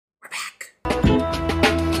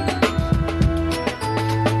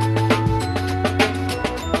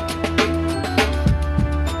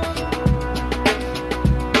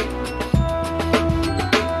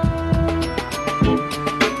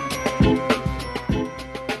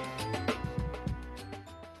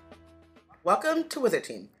Welcome to Wizard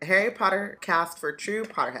Team, a Harry Potter cast for true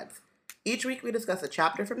Potterheads. Each week we discuss a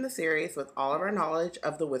chapter from the series with all of our knowledge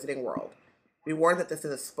of the wizarding world. We warn that this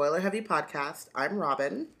is a spoiler-heavy podcast. I'm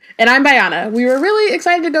Robin. And I'm Bayana. We were really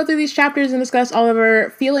excited to go through these chapters and discuss all of our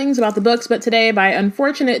feelings about the books, but today, by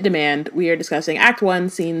unfortunate demand, we are discussing Act 1,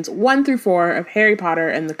 Scenes 1 through 4 of Harry Potter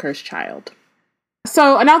and the Cursed Child.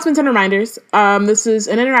 So, announcements and reminders. This is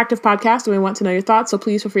an interactive podcast and we want to know your thoughts, so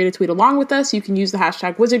please feel free to tweet along with us. You can use the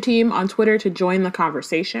hashtag WizardTeam on Twitter to join the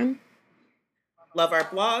conversation. Love our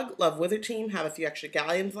blog, love Wizard Team, have a few extra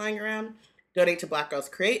galleons lying around. Donate to Black Girls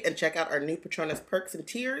Create and check out our new Patronus perks and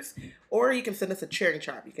tiers, or you can send us a cheering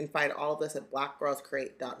charm. You can find all of this at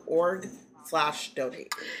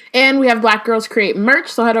blackgirlscreate.org/donate. And we have Black Girls Create merch,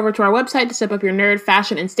 so head over to our website to step up your nerd,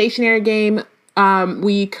 fashion, and stationery game.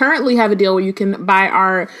 We currently have a deal where you can buy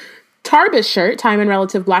our Tarbis shirt, Time and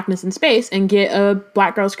Relative Blackness in Space, and get a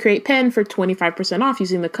Black Girls Create pen for 25% off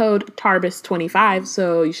using the code TARBIS25,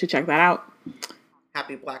 so you should check that out.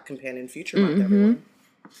 Happy Black Companion Future Month, everyone.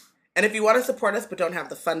 And if you want to support us but don't have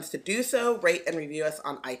the funds to do so, rate and review us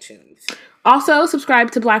on iTunes. Also, subscribe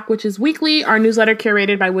to Black Witches Weekly, our newsletter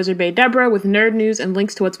curated by Wizard Bay Deborah with nerd news and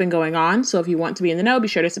links to what's been going on. So if you want to be in the know, be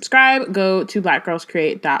sure to subscribe. Go to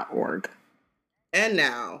blackgirlscreate.org. And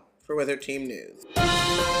now for Wizard Team News.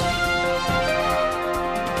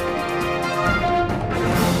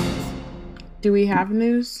 Do we have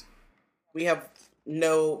news? We have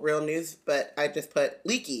no real news, but I just put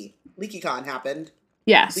LeakyCon happened.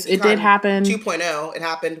 Yes, LeakyCon it did happen. 2.0, it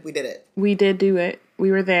happened. We did it. We did do it.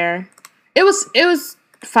 We were there. It was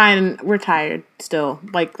fine. We're tired still.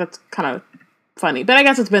 Like, that's kind of funny. But I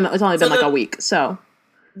guess it's only been like a week, so.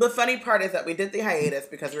 The funny part is that we did the hiatus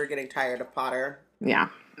because we were getting tired of Potter. Yeah.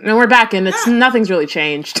 And we're back and nothing's really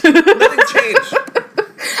changed. Nothing's changed.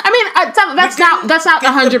 I mean, that's not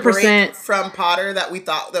 100% from Potter that we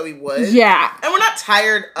thought that we would. Yeah. And we're not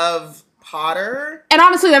tired of Potter. And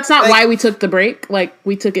honestly, that's not why we took the break. Like,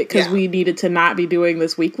 we took it because we needed to not be doing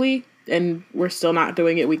this weekly, and we're still not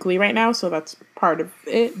doing it weekly right now, so that's part of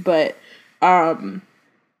it. But, or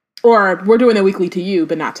we're doing it weekly to you,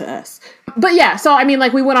 but not to us. But yeah, so I mean,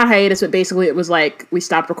 like, we went on hiatus, but basically it was like we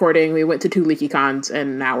stopped recording, we went to 2 LeakyCons,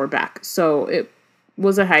 and now we're back. So it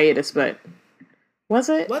was a hiatus, but was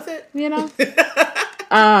it? Was it? You know?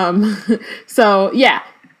 So yeah,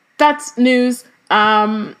 that's news.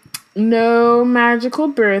 No magical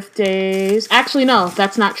birthdays. Actually, no,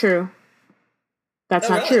 that's not true. That's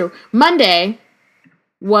not true. Monday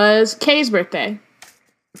was Kay's birthday.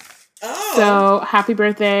 Oh. So, happy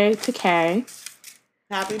birthday to Kay.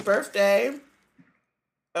 Happy birthday.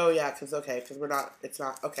 Oh, yeah, because it's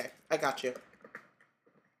not, okay, I got you.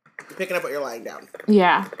 You're picking up what you're lying down.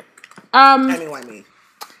 Yeah. I mean, why me?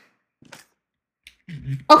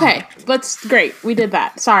 Okay, great, we did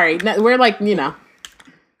that. Sorry, we're like, you know.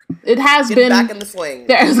 It has been back in the swing.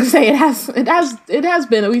 Yeah, I was gonna say it has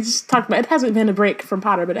been. We just talked about it hasn't been a break from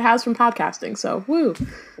Potter, but it has from podcasting. So woo!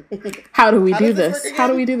 How do we do this? How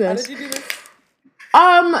do we do this? How did you do this?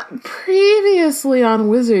 Previously on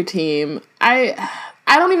Wizard Team, I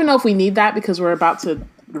don't even know if we need that because we're about to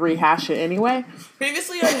rehash it anyway.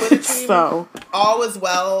 Previously on Wizard Team, so all was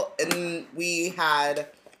well, and we had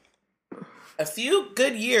a few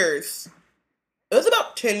good years. It was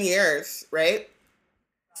about 10 years, right?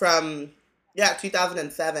 From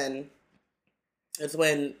 2007 is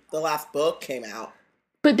when the last book came out.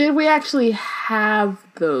 But did we actually have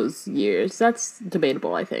those years? That's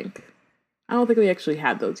debatable, I think. I don't think we actually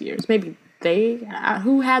had those years. Maybe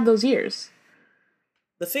who had those years?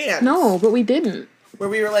 The fans. No, but we didn't. Where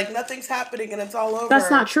we were like, nothing's happening and it's all over. That's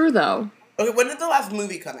not true, though. Okay, when did the last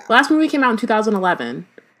movie come out? The last movie came out in 2011.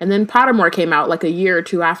 And then Pottermore came out like a year or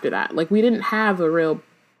two after that. Like, we didn't have a real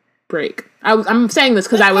break. I'm saying this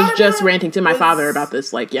because I was just ranting to my father about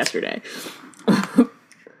this like yesterday. I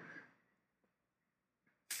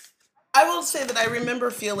will say that I remember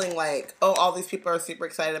feeling like, oh, all these people are super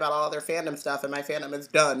excited about all their fandom stuff, and my fandom is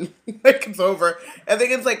done. Like, it's over. I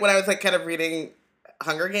think it's like when I was like kind of reading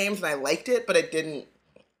Hunger Games, and I liked it, but it didn't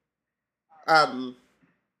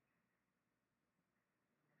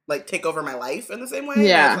like take over my life in the same way.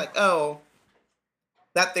 Yeah. I was like, oh,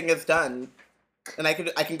 that thing is done. And I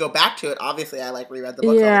can go back to it. Obviously, I like reread the book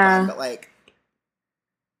all the time, but like,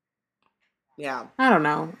 yeah. I don't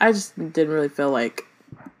know. I just didn't really feel like.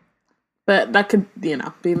 But that could, be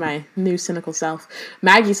my new cynical self.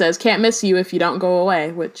 Maggie says, "Can't miss you if you don't go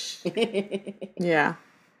away," which, yeah,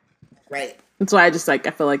 right. That's why I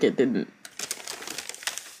feel like it didn't.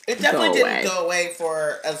 It definitely didn't go away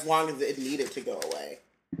for as long as it needed to go away.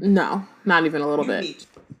 No, not even a little bit.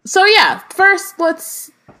 So yeah, first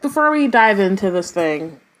before we dive into this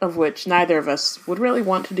thing, of which neither of us would really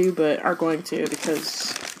want to do, but are going to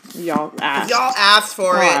because y'all asked. Y'all asked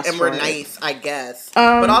for it, and we're nice, I guess.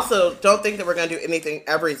 But also, don't think that we're going to do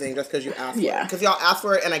everything just because you asked for it. Because y'all asked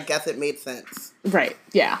for it, and I guess it made sense. Right,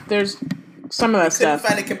 yeah. There's some of that stuff.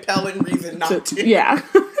 Couldn't find a compelling reason not to. Yeah,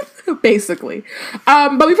 basically.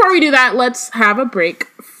 But before we do that, let's have a break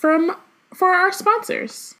for our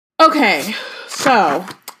sponsors. Okay, so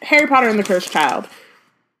Harry Potter and the Cursed Child,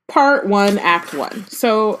 Part 1, Act 1.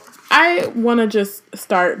 So I want to just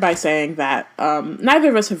start by saying that neither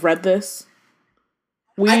of us have read this.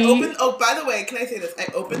 By the way, can I say this? I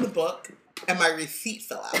opened the book and my receipt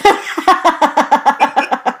fell out.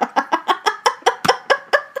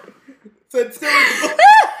 So it's still in the book.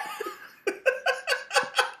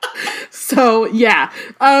 So, yeah.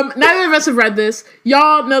 Neither of us have read this.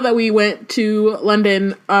 Y'all know that we went to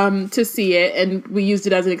London to see it, and we used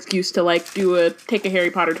it as an excuse to, like, take a Harry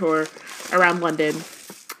Potter tour around London.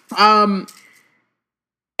 And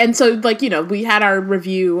so, like, you know, we had our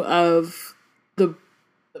review of the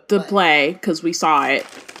play, because we saw it.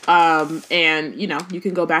 And, you know, you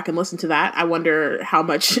can go back and listen to that. I wonder how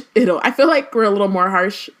much I feel like we're a little more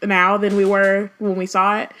harsh now than we were when we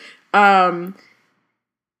saw it.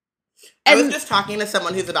 I was just talking to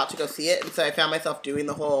someone who's about to go see it, and so I found myself doing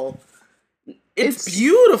the whole, it's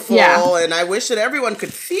beautiful, and I wish that everyone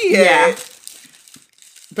could see it. Yeah.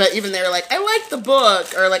 But even they were like, I like the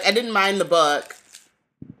book, or like, I didn't mind the book.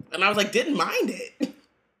 And I was like, didn't mind it.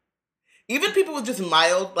 Even people with just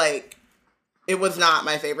mild, like, it was not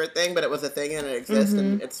my favorite thing, but it was a thing and it exists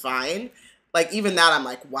and it's fine. Like, even that, I'm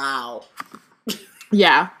like, wow.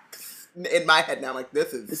 Yeah. In my head now, I'm like,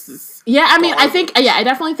 this is. Yeah, I mean, garbage. I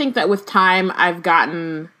definitely think that with time, I've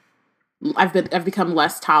become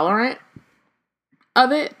less tolerant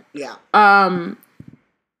of it. Yeah.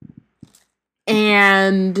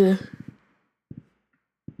 And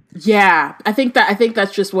yeah, I think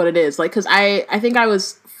that's just what it is. Like, cause I think I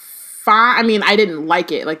was fine. I mean, I didn't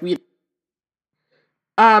like it. Like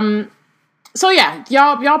so yeah,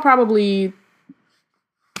 y'all probably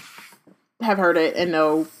have heard it and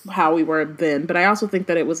know how we were then, but I also think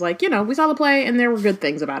that it was like, you know, we saw the play and there were good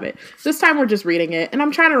things about it. This time we're just reading it, and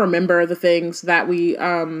I'm trying to remember the things that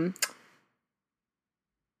I'm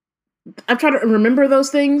trying to remember those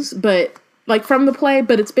things, but like from the play,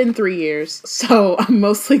 but it's been 3 years, so I'm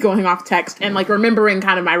mostly going off text and like remembering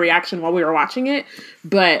kind of my reaction while we were watching it.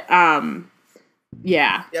 But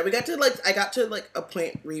yeah, I got to a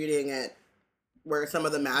point reading it where some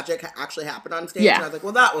of the magic actually happened on stage. Yeah. And I was like,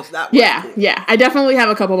 well, that was yeah, cool. Yeah. I definitely have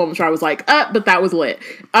a couple moments where I was like, but that was lit.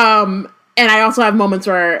 And I also have moments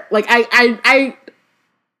where, like, I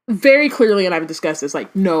very clearly, and I've discussed this,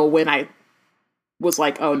 like, know when I was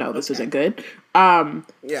like, oh, no, this isn't good. Yeah.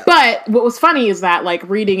 But what was funny is that, like,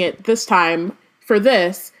 reading it this time for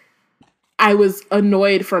this, I was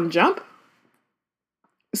annoyed from jump.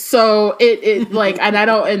 So it like,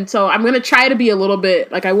 and so I'm going to try to be a little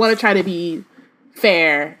bit, like, I want to try to be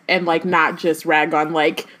fair and like not rag on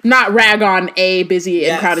a busy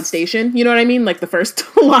and crowded station. You know what I mean? Like the first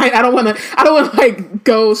line, I don't want to like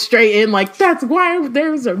go straight in like, that's why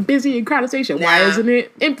there's a busy and crowded station. Nah. Why isn't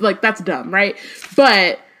it empty? Like that's dumb, right?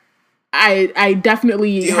 But I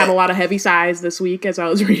definitely had a lot of heavy sighs this week as I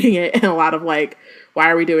was reading it, and a lot of like,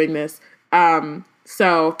 why are we doing this?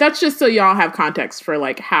 So that's just so y'all have context for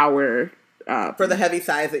like how we're for the heavy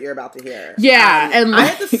sighs that you're about to hear. Yeah, and I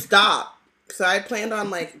had to stop. So I planned on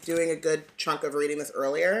like doing a good chunk of reading this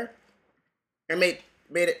earlier. I made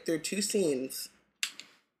it through 2 scenes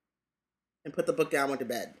and put the book down, went to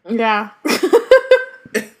bed. Yeah.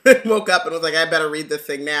 Woke up and was like, I better read this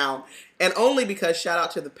thing now. And only because, shout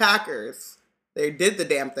out to the Packers, they did the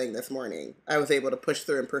damn thing this morning, I was able to push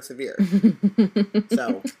through and persevere.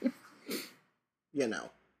 So, you know.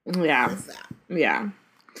 Yeah. There's that. Yeah.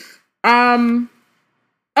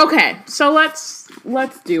 Okay, so let's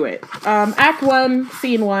do it. Act 1,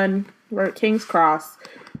 Scene 1, we're at King's Cross.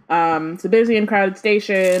 It's a busy and crowded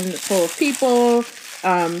station full of people.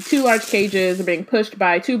 2 large cages are being pushed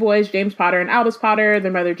by 2 boys, James Potter and Albus Potter. Their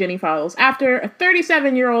mother, Ginny, follows after. A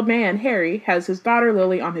 37-year-old man, Harry, has his daughter,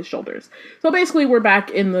 Lily, on his shoulders. So basically, we're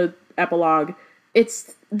back in the epilogue.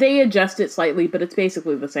 They adjust it slightly, but it's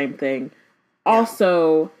basically the same thing. Yeah.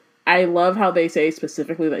 Also, I love how they say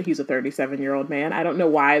specifically that he's a 37-year-old man. I don't know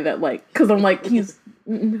why that, like, because I'm like, he's,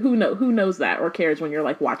 who knows that or cares when you're,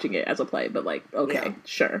 like, watching it as a play, but, like, okay,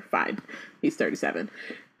 sure, fine. He's 37.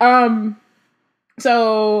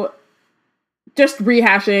 So, just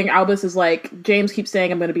rehashing, Albus is like, James keeps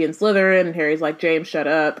saying I'm going to be in Slytherin, and Harry's like, James, shut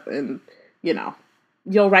up, and, you know,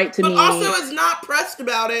 you'll write to me. But also is not pressed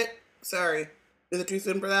about it. Sorry. Is it too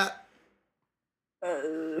soon for that?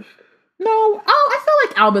 No. Oh, I feel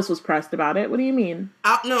like Albus was pressed about it. What do you mean?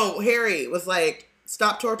 No, Harry was like,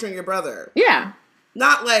 "Stop torturing your brother." Yeah.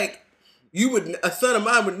 Not like a son of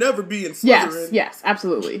mine would never be in Yes, Slytherin. yes,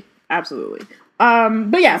 absolutely. Absolutely.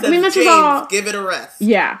 But yeah, Says, I mean, this James, is all. Give it a rest.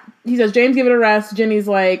 Yeah. He says, James, give it a rest. Ginny's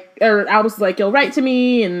like, or Albus is like, you'll write to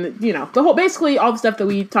me. And, basically all the stuff that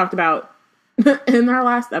we talked about in our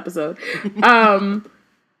last episode.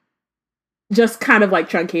 Just kind of like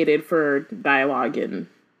truncated for dialogue and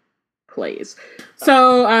plays.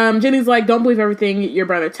 So Ginny's like, don't believe everything your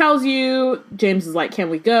brother tells you. James is like, can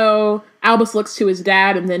we go? Albus looks to his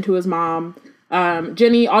dad and then to his mom.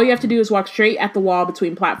 Ginny, all you have to do is walk straight at the wall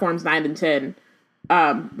between platforms 9 and 10.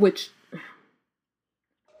 Which...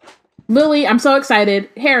 Lily, I'm so excited.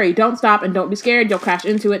 Harry, don't stop and don't be scared. You'll crash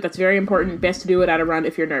into it. That's very important. Best to do it at a run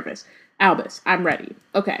if you're nervous. Albus, I'm ready.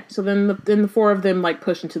 Okay, so then the four of them like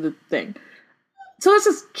push into the thing. So this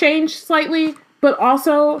has changed slightly, but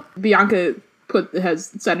also Bianca has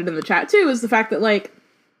said it in the chat too, is the fact that like,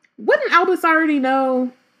 wouldn't Albus already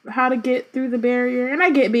know how to get through the barrier? And I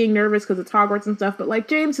get being nervous because it's Hogwarts and stuff, but like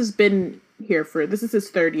James has been here this is his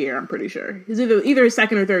third year, I'm pretty sure. He's either his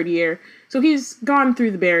second or third year. So he's gone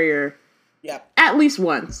through the barrier at least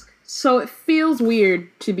once. So it feels weird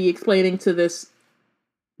to be explaining to this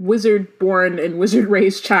wizard-born and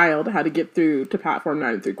wizard-raised child how to get through to platform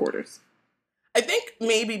 9 3/4. I think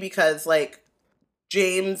maybe because, like,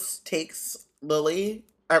 James takes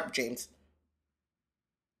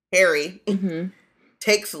Harry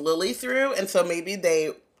takes Lily through, and so maybe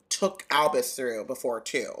they took Albus through before,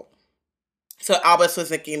 too. So Albus was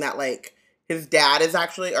thinking that, like, his dad is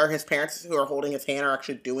actually, or his parents who are holding his hand are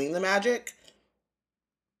actually doing the magic.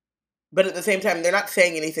 But at the same time, they're not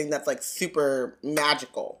saying anything that's, like, super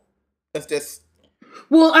magical. It's just...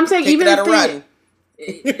 Well, I'm saying even if run.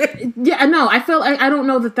 Yeah, no, I feel... I don't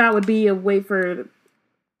know that would be a way for...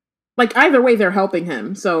 Like, either way, they're helping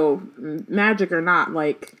him. So, magic or not,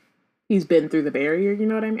 like, he's been through the barrier, you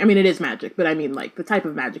know what I mean? I mean, it is magic, but I mean, like, the type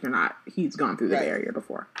of magic or not, he's gone through the barrier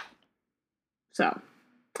before. So...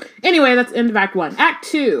 Anyway, that's end of Act 1. Act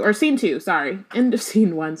 2, or Scene 2, sorry. End of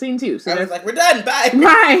Scene 1, Scene 2. So I was like, we're done, bye!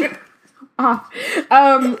 Right!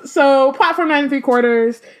 So, platform 9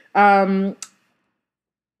 3/4.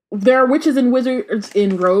 There are witches and wizards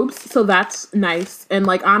in robes, so that's nice. And,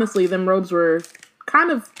 like, honestly, them robes were kind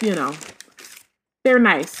of, they're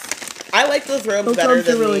nice. I like those robes better robes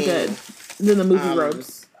than are really good than the movie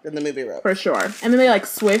robes. Than the movie robes. For sure. And then they, like,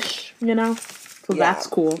 swish, So that's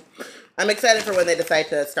cool. I'm excited for when they decide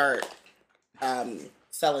to start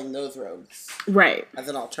selling those robes. Right. As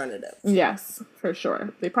an alternative. Yes, for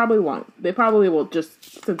sure. They probably won't. They probably will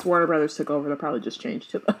just, since Warner Brothers took over, they'll probably just change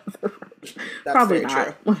to the other robes. That's probably very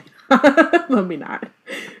not. True. Let me not.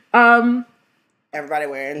 Everybody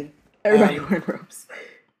wearing robes.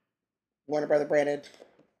 Warner Brother branded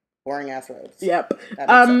boring ass robes. Yep.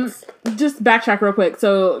 Just backtrack real quick.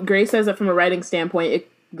 So Grace says that from a writing standpoint,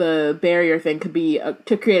 the barrier thing could be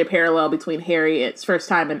to create a parallel between Harry's first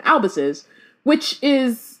time and Albus's, which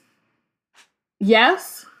is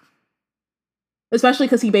yes, especially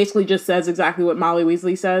because he basically just says exactly what Molly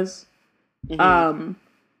Weasley says. Mm-hmm.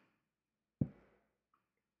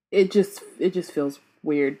 It just feels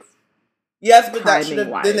weird. Yes, but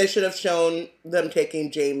then they should have shown them taking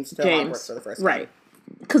James to Hogwarts for the first time, right?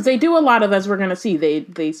 Because they do a lot of, as we're gonna see,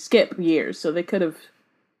 they skip years, so they could have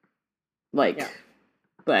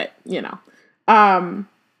But,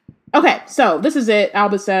 okay, so this is it.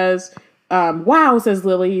 Albus says, wow, says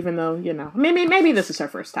Lily, even though, maybe this is her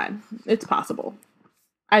first time. It's possible.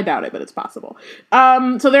 I doubt it, but it's possible.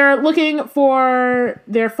 So they're looking for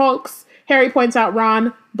their folks. Harry points out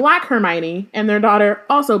Ron, Black Hermione, and their daughter,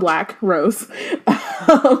 also Black, Rose.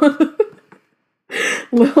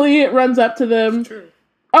 Lily runs up to them. True.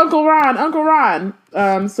 Uncle Ron.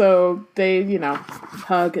 So they,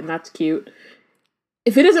 hug, and that's cute.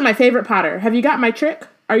 If it isn't my favorite Potter, have you got my trick?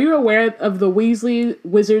 Are you aware of the Weasley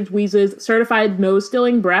Wheezes certified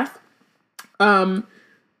nose-stealing breath? And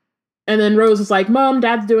then Rose is like, Mom,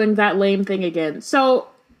 Dad's doing that lame thing again. So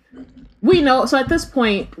we know. So at this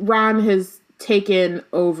point, Ron has taken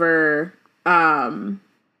over. The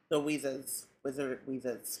Wizard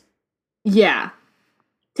Wheezes. Yeah,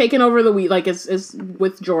 taken over is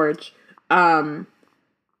with George. But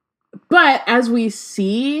as we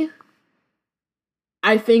see.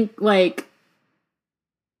 I think,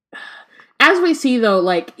 as we see, though,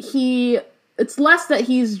 it's less that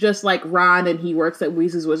he's just, Ron and he works at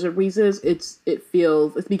Weasley's Wizard Wheezes. It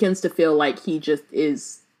begins to feel like he just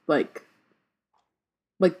is,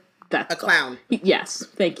 That's a clown. Yes,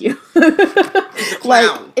 thank you.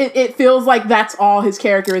 Clown. It feels like that's all his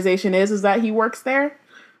characterization is that he works there,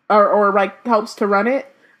 or like helps to run it.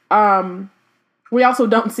 We also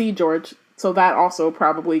don't see George, so that also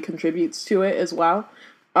probably contributes to it as well.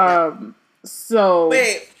 So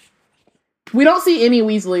wait, we don't see any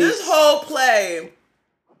Weasleys. This whole play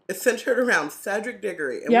is centered around Cedric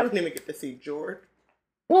Diggory, and we don't even get to see George.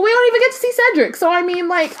 Well, we don't even get to see Cedric, so I mean,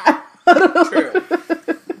 like, true.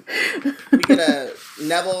 We get a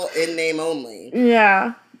Neville in name only.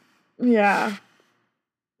 Yeah.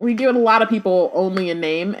 We give a lot of people only in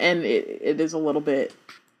name, and it is a little bit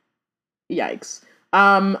yikes.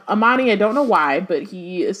 Amani, I don't know why, but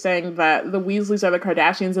he is saying that the Weasleys are the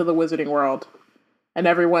Kardashians of the wizarding world, and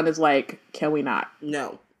everyone is like, can we not?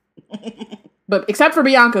 No. But except for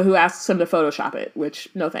Bianca, who asks him to Photoshop it, which,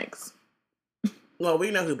 no thanks. Well,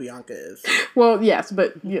 we know who Bianca is. Well, yes,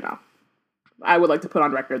 but, I would like to put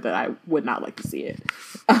on record that I would not like to see it.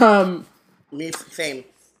 Me, same.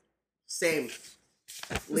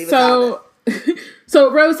 Leave us out of it.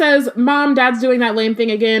 So Rose says, Mom, Dad's doing that lame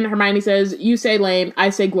thing again. Hermione says, you say lame,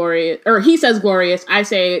 I say glorious. Or he says glorious, I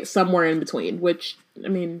say somewhere in between. Which, I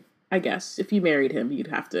mean, I guess if you married him, you'd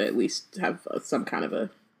have to at least have some kind of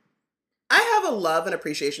a... I have a love and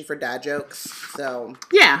appreciation for dad jokes, so...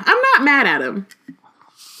 Yeah, I'm not mad at him.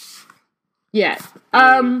 Yet.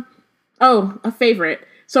 Oh, a favorite.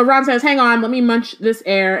 So Ron says, hang on, let me munch this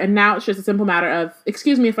air, and now it's just a simple matter of,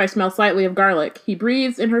 excuse me if I smell slightly of garlic. He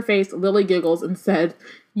breathes in her face, Lily giggles, and said,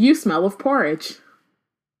 you smell of porridge.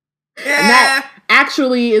 Yeah. And that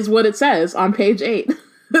actually is what it says on page 8.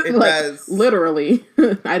 It does. Literally.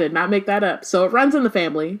 I did not make that up. So it runs in the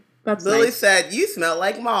family. That's Lily nice. said, you smell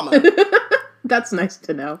like mama. That's nice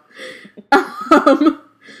to know.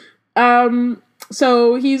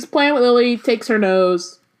 So he's playing with Lily, takes her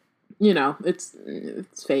nose. It's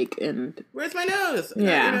fake and... Where's my nose?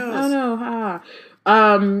 Yeah. Nose.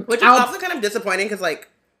 Oh, no. Which is also kind of disappointing because,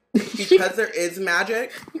 because there is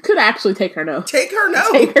magic... You could actually take her nose. Take her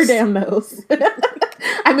nose! Take her damn nose.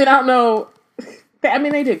 I mean, I don't know... I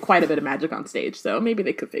mean, they did quite a bit of magic on stage, so maybe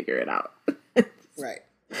they could figure it out. Right.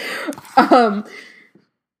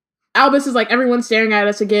 Albus is like, everyone's staring at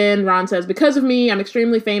us again. Ron says, because of me, I'm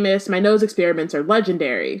extremely famous. My nose experiments are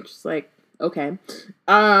legendary. Just okay.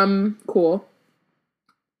 Cool.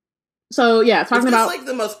 So, yeah, talking about... It's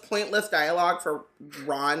the most pointless dialogue for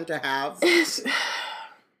Ron to have.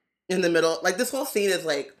 In the middle. This whole scene is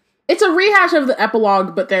It's a rehash of the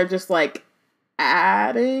epilogue, but they're just,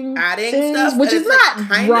 adding things, stuff. Which is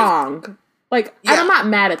not wrong. I'm not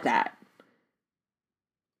mad at that.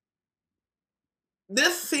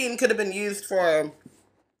 This scene could have been used for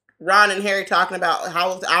Ron and Harry talking about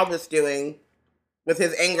how Albus doing with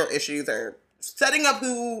his anger issues or setting up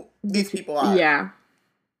who these people are. Yeah.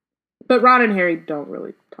 But Ron and Harry don't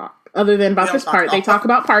really talk. Other than about this part. They talk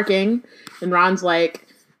about parking. And Ron's like,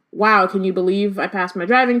 wow, can you believe I passed my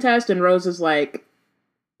driving test? And Rose is like,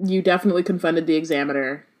 you definitely confounded the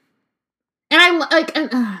examiner. And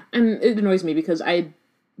and it annoys me because I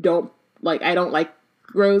don't like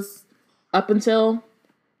Rose up until,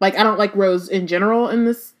 I don't like Rose in general in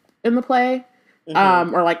the play,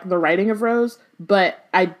 or the writing of Rose, but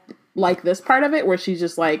I like this part of it where she's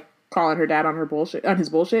just calling her dad on his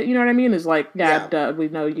bullshit, you know what I mean? Is Dad, we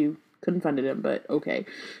know you confounded him, but okay.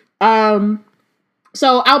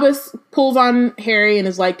 So Albus pulls on Harry and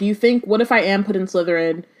is like, do you think, what if I am put in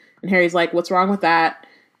Slytherin? And Harry's like, what's wrong with that?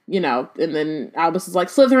 And then Albus is like,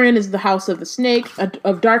 Slytherin is the house of the snake,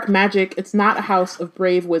 of dark magic. It's not a house of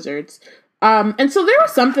brave wizards. And so there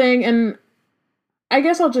was something, and I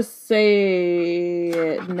guess I'll just say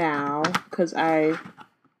it now, because I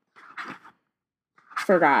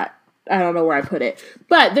forgot. I don't know where I put it.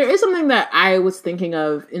 But there is something that I was thinking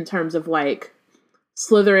of in terms of,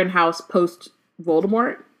 Slytherin house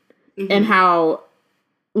post-Voldemort, and how,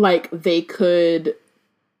 they could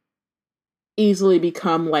easily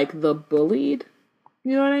become, the bullied.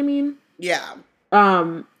 You know what I mean? Yeah.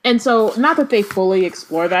 And so, not that they fully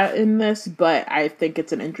explore that in this, but I think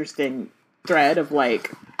it's an interesting thread of, when,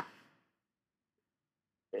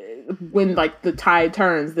 the tide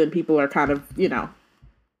turns, then people are kind of,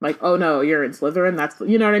 oh no, you're in Slytherin, that's,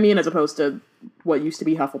 you know what I mean? As opposed to what used to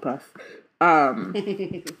be Hufflepuff. You're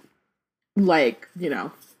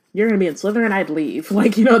gonna be in Slytherin, I'd leave.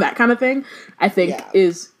 That kind of thing, I think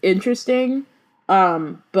is interesting.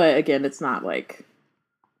 But again, it's not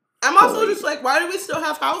I'm also just why do we still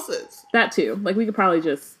have houses? That too. We could probably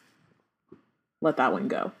just let that one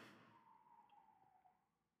go.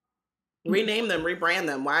 Rename them, rebrand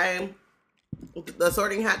them. Why? The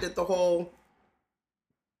Sorting Hat did the whole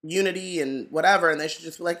unity and whatever, and they should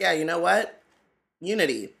just be like, yeah, you know what?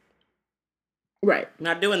 Unity. Right.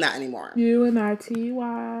 Not doing that anymore. UNITY.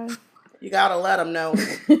 You gotta let them know.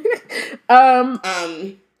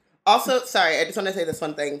 Also, sorry, I just want to say this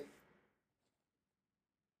one thing.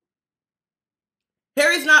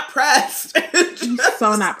 Harry's not pressed. He's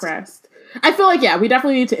so not pressed. I feel like, yeah, we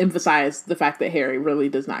definitely need to emphasize the fact that Harry really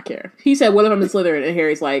does not care. He said, what if I'm in Slytherin? And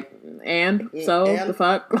Harry's like, the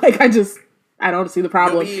fuck? Like, I don't see the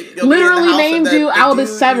problem. You'll literally named you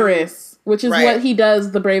Albus Severus, which is what he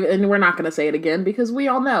does, the brave, and we're not going to say it again because we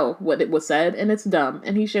all know what it was said, and it's dumb,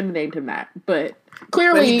 and he shouldn't have named him that. But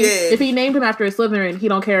clearly, if he named him after a Slytherin, he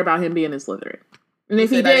don't care about him being in Slytherin. And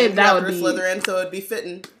if he did, that would be Slytherin, so it'd be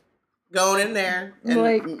fitting going in there and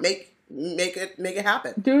like, make it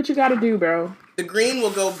happen. Do what you got to do, bro. The green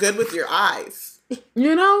will go good with your eyes.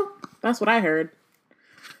 You know, that's what I heard.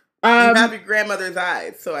 You have your grandmother's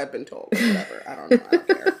eyes, so I've been told. Whatever. I don't know.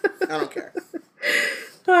 I don't care.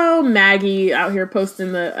 Oh, Maggie out here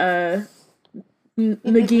posting the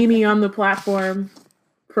Nagini on the platform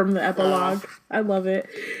from the epilogue. I love it.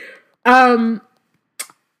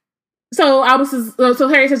 So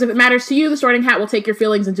Harry says, if it matters to you, the Sorting Hat will take your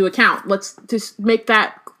feelings into account. Let's just make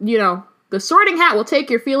that, the Sorting Hat will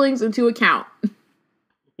take your feelings into account.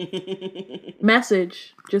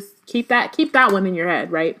 Message. Just keep that one in your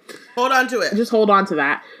head, right? Hold on to it. Just hold on to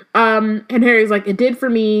that. And Harry's like, it did for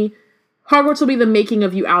me. Hogwarts will be the making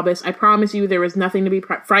of you, Albus. I promise you there was nothing to be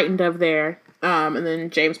frightened of there. And then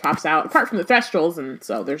James pops out, apart from the Thestrals, and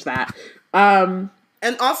so there's that. And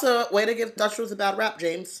also, way to give Thestrals a bad rap,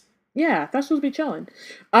 James. Yeah, Thestrals be chilling.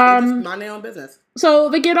 Mind their own business. So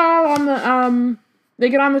they get all on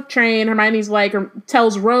the train. Hermione's like,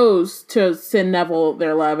 tells Rose to send Neville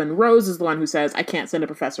their love, and Rose is the one who says, I can't send a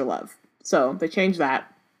professor love. So they change that.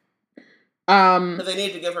 Because they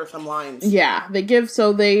need to give her some lines. Yeah, they get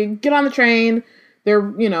on the train.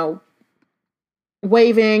 They're,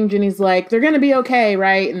 waving. Ginny's like, they're gonna be okay,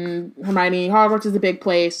 right? And Hermione, Hogwarts is a big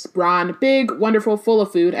place. Ron, big, wonderful, full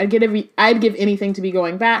of food. I'd give anything to be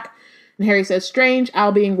going back. And Harry says, strange,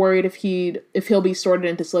 Al being worried if he'll be sorted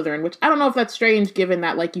into Slytherin, which I don't know if that's strange given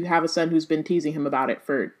that, like, you have a son who's been teasing him about it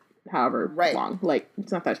for however long. Like,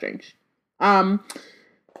 it's not that strange.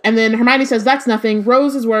 And then Hermione says, that's nothing.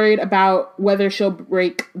 Rose is worried about whether she'll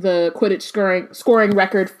break the Quidditch scoring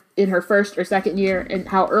record in her first or second year and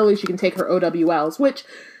how early she can take her OWLs, which,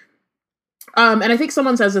 and I think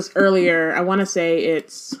someone says this earlier. I want to say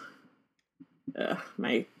it's,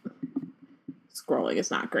 my scrolling is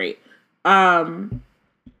not great. Yeah,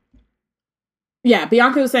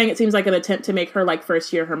 Bianca was saying it seems like an attempt to make her like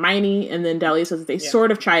first year Hermione, and then Delia says they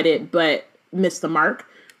sort of tried it, but missed the mark,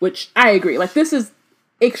 which I agree. Like, this is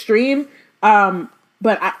extreme,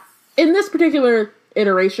 but in this particular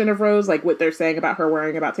iteration of Rose, like what they're saying about her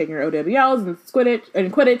worrying about taking her OWLs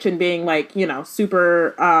and Quidditch and being like,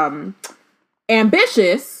 super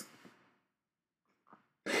ambitious,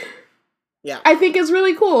 I think is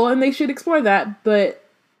really cool, and they should explore that, but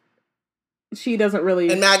she doesn't really.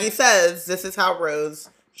 And Maggie says this is how Rose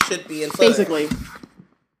should be in Slytherin. Basically.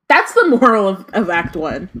 That's the moral of Act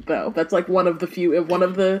 1, though. That's like one of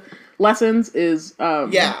the lessons is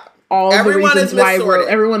all everyone the reasons why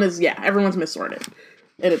everyone's missorted.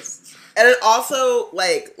 And it also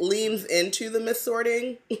like leans into the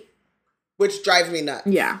missorting, which drives me nuts.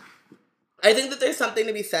 Yeah. I think that there's something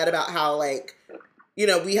to be said about how, like,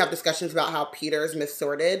 we have discussions about how Peter is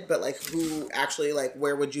missorted, but like who actually, like,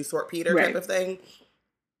 where would you sort Peter type of thing.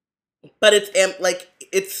 But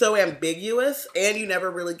it's so ambiguous, and you never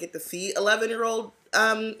really get to see 11-year-old.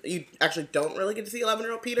 You actually don't really get to see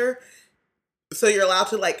 11-year-old Peter. So you're allowed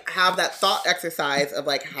to like have that thought exercise of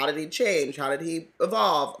like, how did he change? How did he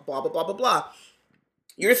evolve? Blah blah blah blah blah.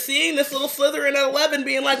 You're seeing this little Slytherin at 11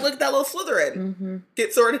 being like, look at that little Slytherin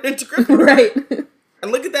get sorted into Gryffindor, right?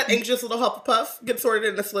 And look at that anxious little Hufflepuff get sorted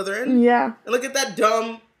into Slytherin. Yeah. And look at that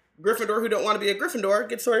dumb Gryffindor who don't want to be a Gryffindor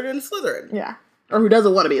get sorted into Slytherin. Yeah. Or who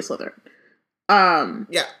doesn't want to be a Slytherin.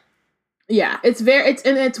 Yeah. Yeah. It's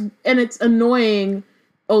annoying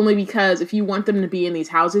only because if you want them to be in these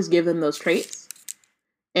houses, give them those traits.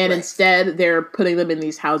 And instead they're putting them in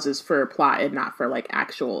these houses for plot and not for like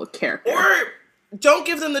actual character. Or don't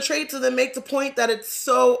give them the traits and then make the point that it's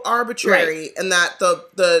so arbitrary and that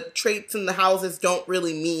the traits in the houses don't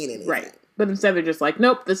really mean anything. Right. But instead they're just like,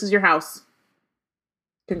 nope, this is your house.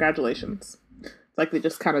 Congratulations. It's like they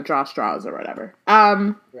just kind of draw straws or whatever.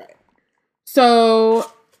 Right. So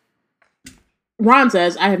Ron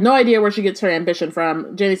says, I have no idea where she gets her ambition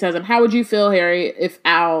from. Ginny says, and how would you feel, Harry, if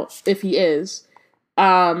he is?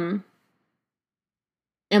 And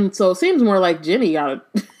so it seems more like Ginny got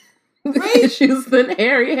it. Right? issues than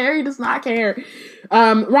Harry. Harry does not care.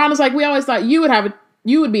 Ron is like, we always thought you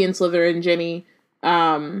would be in Slytherin, Ginny.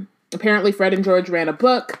 Apparently Fred and George ran a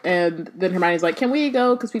book, and then Hermione's like, can we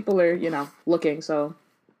go? Because people are, looking, so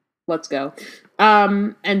let's go.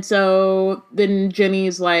 And so then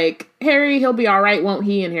Ginny's like, Harry, he'll be all right, won't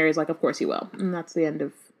he? And Harry's like, of course he will. And that's the end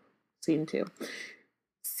of scene 2.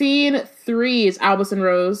 Scene 3 is Albus and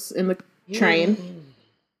Rose in the train.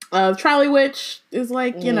 Trolley Witch is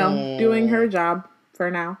like, doing her job for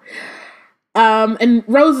now. And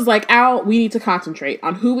Rose is like, Al, we need to concentrate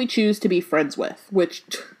on who we choose to be friends with, which...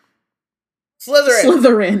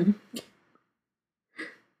 Slytherin.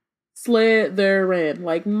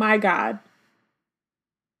 Like, my God.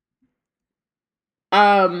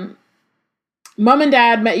 Mom and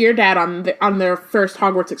Dad met your dad on their first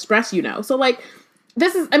Hogwarts Express, So, like,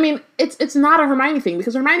 this is, it's not a Hermione thing,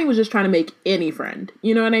 because Hermione was just trying to make any friend.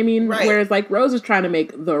 You know what I mean? Right. Whereas, like, Rose is trying to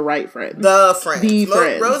make the right friend. The friend.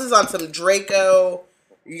 Friend. Rose is on some Draco.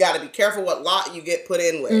 You got to be careful what lot you get put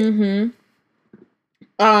in with. Mm-hmm.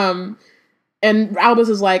 And Albus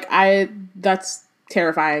is like, that's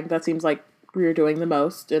terrifying. That seems like we're doing the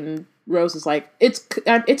most. And Rose is like, it's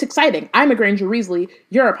exciting. I'm a Granger Weasley.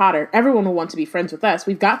 You're a Potter. Everyone will want to be friends with us.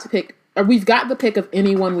 We've got the pick of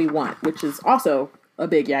anyone we want, which is also a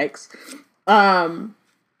big yikes.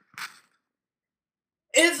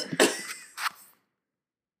 Is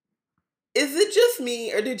it just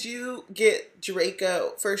me, or did you get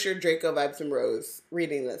first year Draco vibes from Rose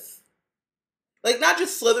reading this? Like, not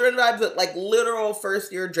just Slytherin vibes, but like literal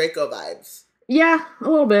first year Draco vibes. Yeah, a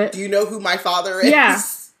little bit. Do you know who my father is? Yeah.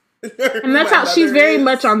 And that's how she's very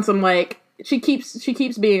much on some, like, she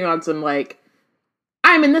keeps being on some, like,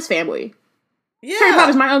 I'm in this family. Yeah. Harry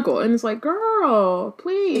Potter's my uncle. And it's like, girl,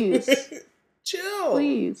 please. Chill.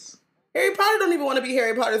 Please. Harry Potter don't even want to be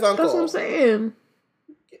Harry Potter's uncle. That's what I'm saying.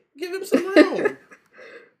 Give him some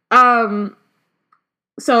room.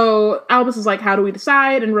 So Albus is like, how do we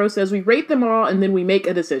decide? And Rose says, we rate them all and then we make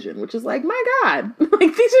a decision, which is like, my God,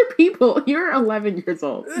 like, these are people. You're 11 years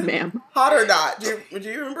old, ma'am. Hot or not? Do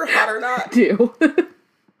you remember Hot or Not? Do.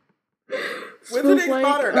 Wizarding like,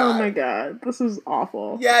 Hot or Not? Oh my God, this is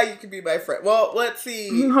awful. Yeah, you could be my friend. Well, let's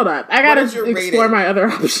see. Hold on. I gotta explore my other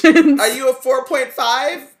options. Are you a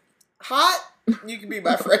 4.5? Hot? You can be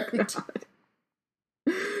my friend.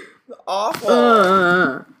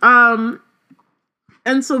 Awful.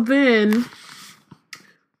 And so then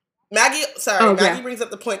Maggie brings up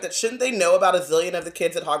the point that shouldn't they know about a zillion of the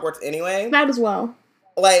kids at Hogwarts anyway? That as well.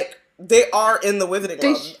 Like, they are in the Wizarding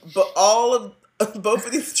World, but both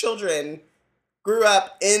of these children grew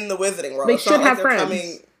up in the Wizarding World. They should have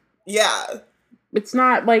friends. Yeah. It's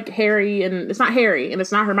not like Harry and it's not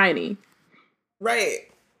Hermione. Right.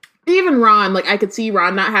 Even Ron, like, I could see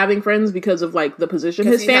Ron not having friends because of, like, the position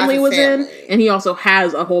his family was in. And he also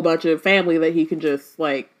has a whole bunch of family that he can just,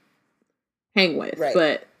 like, hang with. Right.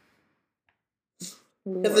 But...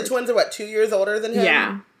 Because the twins are, 2 years older than him?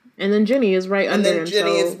 Yeah. And then Ginny is right under him. And then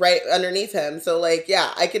Ginny is right underneath him. So, like,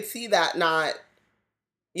 yeah, I could see that not,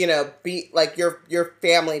 be, like, your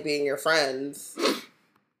family being your friends.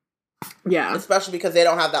 Yeah. Especially because they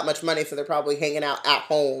don't have that much money, so they're probably hanging out at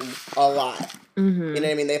home a lot. Mm-hmm. You know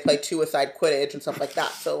what I mean? They play two-a-side Quidditch and stuff like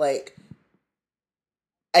that. So, like,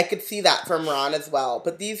 I could see that from Ron as well.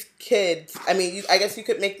 But these kids, I guess you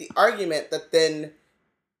could make the argument that then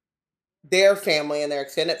their family and their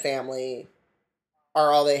extended family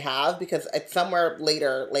are all they have, because it's somewhere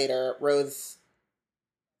later, Rose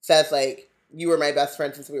says, like, you were my best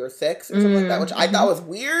friend since we were 6 or something like that, which I thought was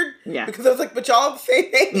weird. Yeah. Because I was like, but y'all the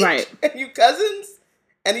same age. Right. And you cousins?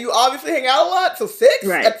 And you obviously hang out a lot, so 6?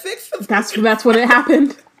 Right. At 6? That's when it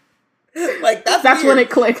happened. Like, that's weird. When it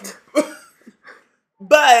clicked.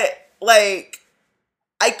 But, like,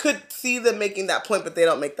 I could see them making that point, but they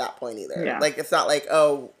don't make that point either. Yeah. Like, it's not like,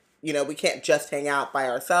 oh, we can't just hang out by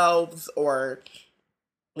ourselves, or,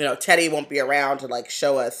 Teddy won't be around to, like,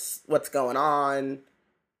 show us what's going on.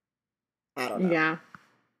 I don't know.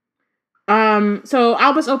 Yeah. So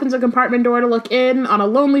Albus opens a compartment door to look in on a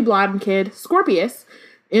lonely blonde kid, Scorpius,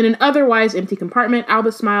 in an otherwise empty compartment.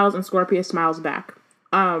 Albus smiles and Scorpius smiles back.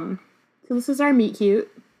 So this is our meet cute.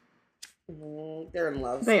 They're in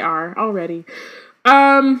love. They are already.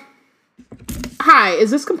 Hi,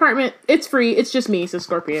 is this compartment? It's free. It's just me, says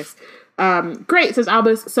Scorpius. Great, says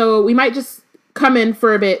Albus. So we might just come in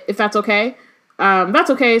for a bit, if that's okay. That's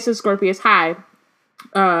okay, says Scorpius. Hi.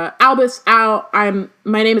 Albus, my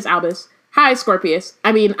name is Albus. Hi, Scorpius.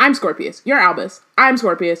 I'm Scorpius. You're Albus. I'm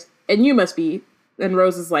Scorpius. And you must be. And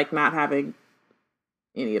Rose is, like, not having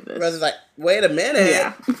any of this. Rose is like, wait a minute.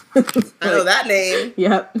 Yeah. I know that name.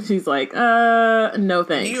 Yep. She's like, no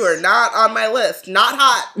thanks. You are not on my list. Not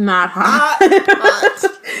hot. Not hot.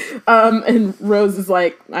 Hot. And Rose is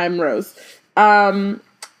like, I'm Rose.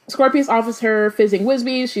 Scorpius offers her fizzing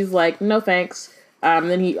Whizbees. She's like, no thanks.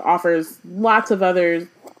 Then he offers lots of other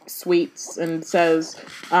sweets and says,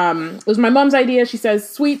 it was my mom's idea. She says,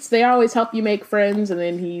 sweets, they always help you make friends. And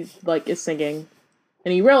then he like is singing.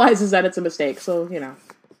 And he realizes that it's a mistake. So, you know,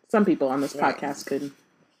 some people on this podcast could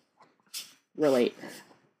relate.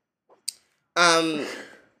 In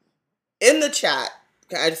the chat,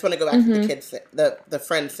 I just want to go back to the kids, the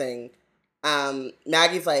friend thing.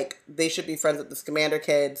 Maggie's like, they should be friends with the Scamander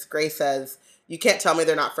kids. Grace says, you can't tell me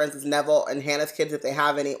they're not friends with Neville and Hannah's kids if they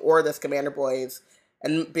have any, or the Scamander boys.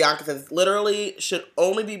 And Bianca says, literally should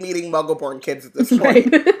only be meeting Muggle-born kids at this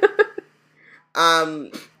point.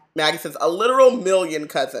 Right. Maggie says, a literal million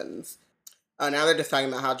cousins. Now they're just talking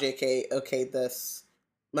about how JK okayed this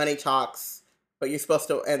money talks, but you're supposed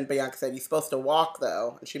to, and Bianca said, you're supposed to walk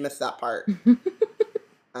though, and she missed that part.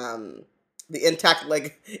 The intact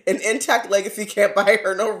an intact legacy can't buy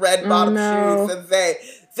her no red bottom shoes, says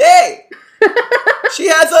Zay. She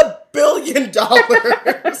has $1 billion.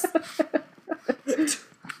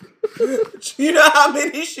 Do you know how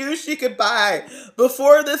many shoes she could buy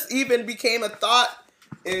before this even became a thought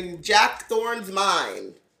in Jack Thorne's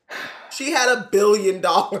mind? She had $1 billion.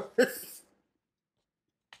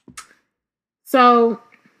 So,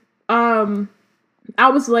 I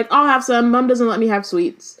was like, I'll have some. Mom doesn't let me have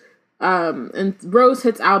sweets. And Rose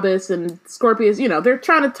hits Albus and Scorpius, you know, they're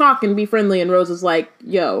trying to talk and be friendly. And Rose is like,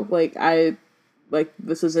 yo,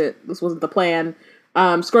 this is it. This wasn't the plan.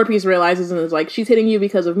 Scorpius realizes and is like, she's hitting you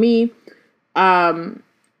because of me.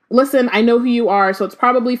 Listen, I know who you are, so it's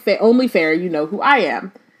probably only fair you know who I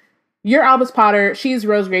am. You're Albus Potter, she's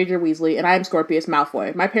Rose Granger Weasley, and I'm Scorpius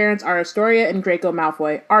Malfoy. My parents are Astoria and Draco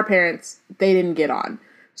Malfoy. Our parents, they didn't get on.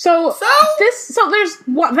 So there's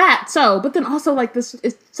but then also, like, this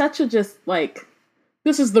is such a just, like,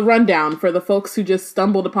 this is the rundown for the folks who just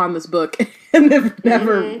stumbled upon this book and have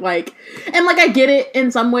never, and, like, I get it in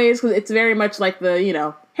some ways, because it's very much like the, you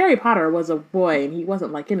know, Harry Potter was a boy, and he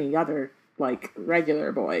wasn't like any other, like,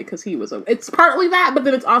 regular boy, because he was it's partly that, but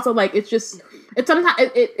then it's also, like, it's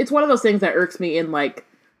sometimes, it's one of those things that irks me in, like,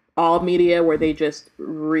 all media, where they just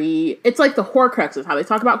it's like the Horcruxes, how they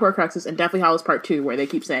talk about Horcruxes in Deathly Hallows Part 2, where they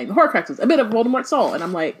keep saying, the Horcruxes, a bit of Voldemort's soul, and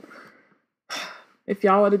I'm like, if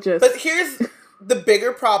y'all would have just... But here's the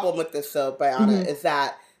bigger problem with this, though, Biana, is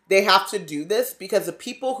that they have to do this because the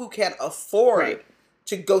people who can't afford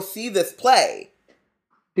to go see this play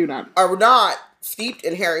are not steeped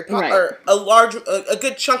in Harry Potter. Or a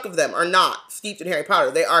good chunk of them are not steeped in Harry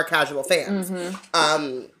Potter. They are casual fans.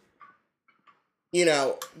 You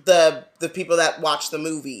know, the people that watch the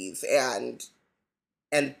movies and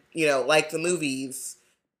you know, like the movies.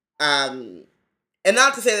 And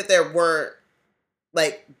not to say that there weren't,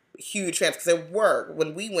 like, huge fans, because there were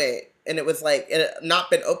when we went, and it was like, it had not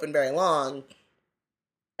been open very long,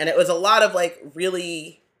 and it was a lot of, like,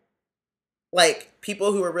 really, like,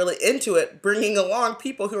 people who were really into it, bringing along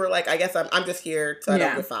people who were like, I guess I'm just here so I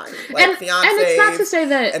don't get fined. Like, fiancés, and it's not to say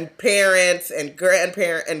that... and parents, and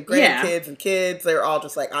grandparents, and grandkids, and kids, they're all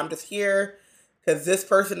just like, I'm just here because this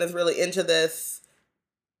person is really into this,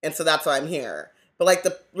 and so that's why I'm here. But, like,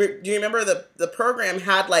 do you remember the program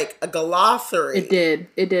had, like, a glossary? It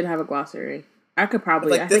did have a glossary. I could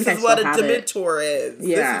probably, like, this is what a Dementor is.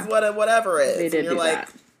 Yeah. This is what a whatever is. They did, and you're like,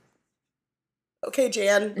 that. Okay,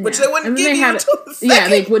 Jan, which they wouldn't give you until the second. Yeah,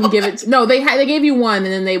 they wouldn't give it. No, they gave you one,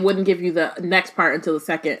 and then they wouldn't give you the next part until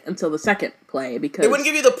the second play, because they wouldn't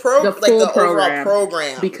give you the overall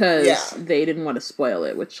program because they didn't want to spoil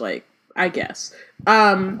it. Which, like, I guess.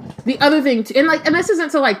 The other thing, and this isn't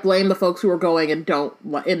to, like, blame the folks who are going and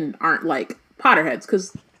aren't, like, Potterheads,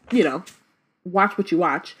 because, you know, watch what you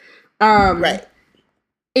watch. Right.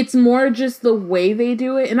 It's more just the way they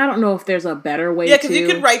do it, and I don't know if there's a better way. Yeah, because you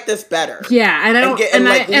could write this better. Yeah, and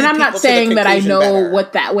I'm not saying that I know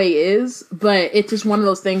what that way is, but it's just one of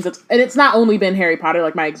those things and it's not only been Harry Potter.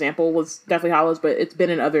 Like, my example was Deathly Hallows, but it's been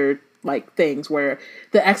in other, like, things where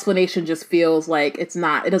the explanation just feels like it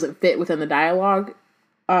doesn't fit within the dialogue.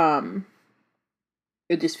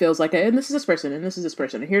 It just feels like, and this is this person, and this is this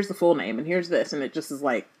person, and here's the full name, and here's this, and it just is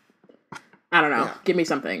like, I don't know. Yeah. Give me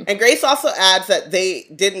something. And Grace also adds that they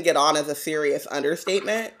didn't get on as a serious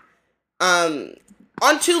understatement. On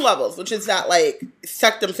two levels, which is that, like,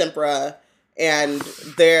 Sectum Sempra and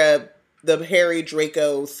the Harry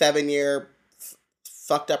Draco 7-year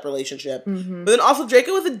fucked up relationship. But then also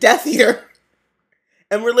Draco was a Death Eater.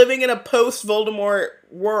 And we're living in a post-Voldemort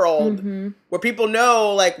world where people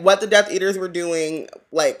know, like, what the Death Eaters were doing,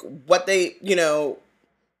 like, what they, you know,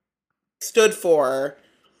 stood for.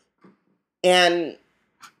 And...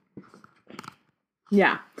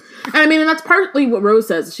 yeah. And I mean, and that's partly what Rose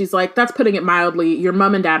says. She's like, that's putting it mildly, your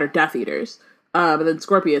mom and dad are Death Eaters. And then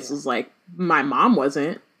Scorpius is like, my mom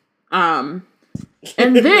wasn't. And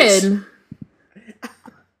then...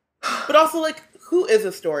 but also, like, who is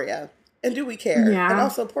Astoria? And do we care? Yeah. And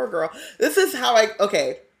also, poor girl. This is how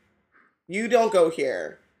okay, you don't go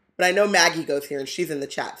here. But I know Maggie goes here and she's in the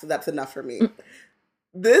chat, so that's enough for me.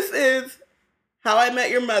 This is How I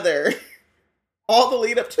Met Your Mother. All the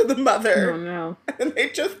lead up to the mother. Oh, no. And they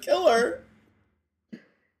just kill her.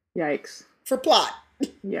 Yikes. For plot.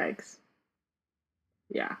 Yikes.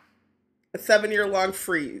 Yeah. A 7-year-long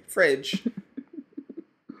fridge.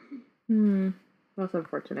 That's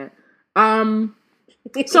unfortunate.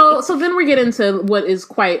 So then we get into what is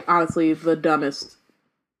quite honestly the dumbest.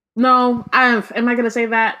 No, am I going to say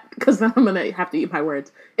that? Because then I'm going to have to eat my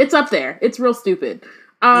words. It's up there. It's real stupid.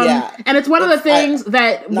 Yeah. And it's one of the things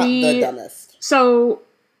that not the dumbest. So,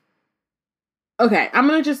 okay, I'm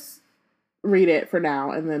going to just read it for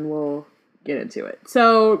now and then we'll get into it.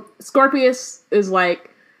 So Scorpius is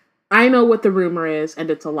like, I know what the rumor is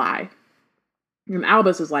and it's a lie. And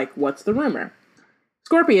Albus is like, what's the rumor?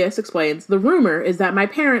 Scorpius explains, the rumor is that my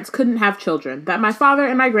parents couldn't have children, that my father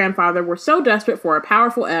and my grandfather were so desperate for a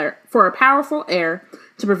powerful heir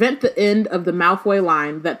to prevent the end of the Malfoy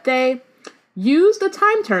line that they used a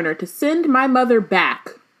time turner to send my mother back.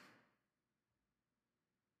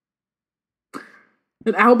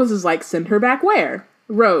 And Albus is like, send her back where?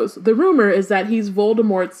 Rose, the rumor is that he's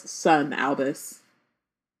Voldemort's son, Albus.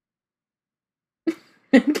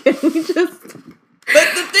 Can we just... But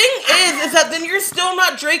the thing is that then you're still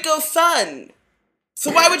not Draco's son.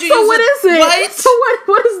 So why would you so use what is it? What? So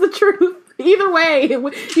what is the truth? Either way,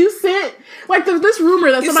 you sent, like, this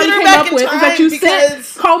rumor that somebody came up with is that you sent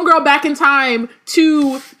Homegirl back in time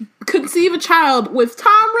to conceive a child with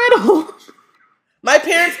Tom Riddle. My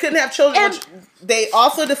parents couldn't have children, which they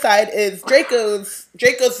also decide is Draco's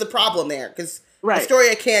the problem there, because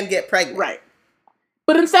Astoria can get pregnant. Right.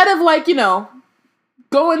 But instead of, like, you know,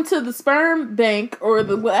 going to the sperm bank or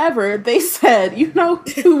the whatever, they said, you know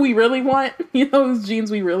who we really want? You know whose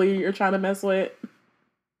genes we really are trying to mess with?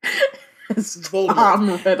 It's Tom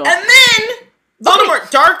Riddle. And then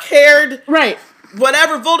Voldemort, dark-haired,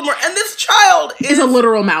 whatever Voldemort, and this child is a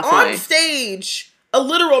literal Malfoy. On stage, a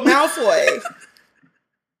literal Malfoy.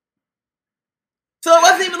 So it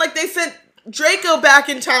wasn't even like they sent Draco back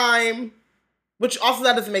in time, which also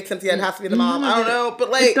that doesn't make sense yet. It has to be the mom. I don't know, but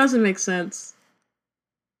like... It doesn't make sense.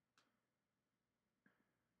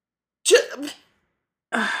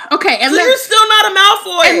 Okay, and so then, you're still not a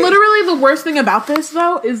Malfoy. And literally the worst thing about this,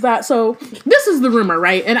 though, is that, so, this is the rumor,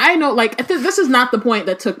 right? And I know, like, this is not the point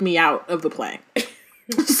that took me out of the play.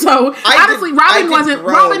 So, honestly, Robin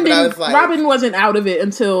wasn't out of it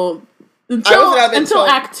until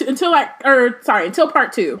part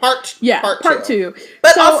two. Part two.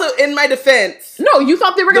 But so, also, in my defense... No, you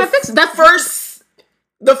thought they were going to fix it. That's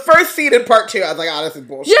the first scene in part 2, I was like, oh, this is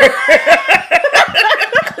bullshit. Yeah.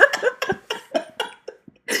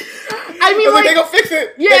 I mean, like, they gonna fix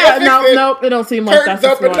it. Yeah, nope. It don't seem like that's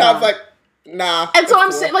what's going on. I was like, nah. And so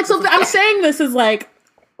I'm saying, like, I'm saying this is like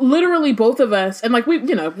literally both of us, and like we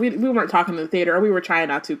weren't talking in the theater, or we were trying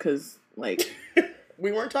not to, because like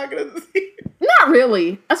we weren't talking in the theater. Not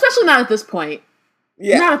really, especially not at this point.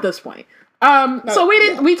 Yeah, not at this point. So we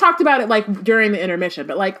didn't. Yeah. We talked about it like during the intermission,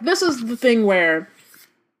 but like this is the thing where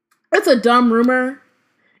it's a dumb rumor.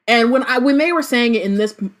 And when they were saying it in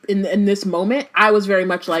this moment, I was very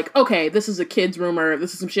much like, okay, this is a kid's rumor.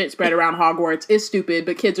 This is some shit spread around Hogwarts. It's stupid,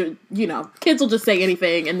 but kids will just say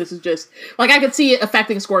anything. And this is just, like, I could see it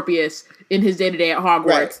affecting Scorpius in his day-to-day at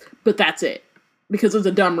Hogwarts, but that's it. Because it's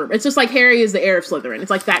a dumb rumor. It's just like Harry is the heir of Slytherin.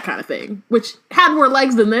 It's like that kind of thing, which had more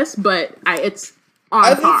legs than this, but it's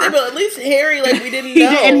on par. Say, but at least Harry, like, we didn't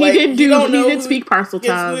know. He did speak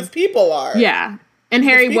Parseltongue. Who his people are. Yeah. And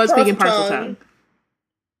Harry was speaking Parseltongue.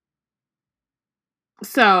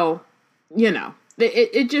 So,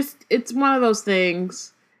 it's one of those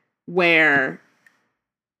things where,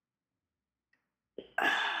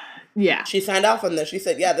 yeah. She signed off on this. She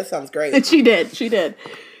said, yeah, this sounds great. And she did.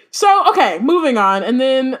 So, okay, moving on. And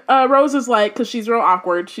then Rose is like, because she's real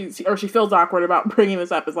awkward, she feels awkward about bringing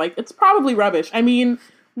this up, is like, it's probably rubbish. I mean,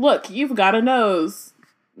 look, you've got a nose.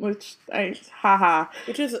 Which, haha.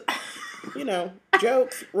 Which is,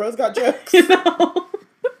 jokes. Rose got jokes.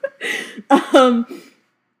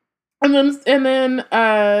 And then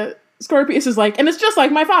Scorpius is like, and it's just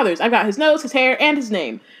like my father's. I've got his nose, his hair, and his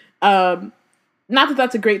name. Not that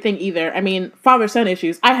that's a great thing either. I mean, father-son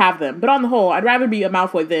issues, I have them. But on the whole, I'd rather be a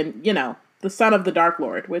Malfoy than, you know, the son of the Dark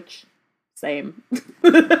Lord, which, same.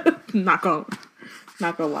 not gonna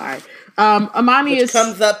lie. Amani which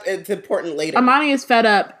comes up, it's important later. Amani is fed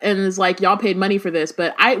up and is like, y'all paid money for this,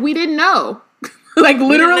 but we didn't know. Like,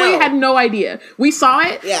 literally had no idea. We saw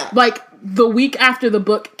it, like, the week after the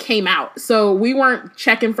book came out. So we weren't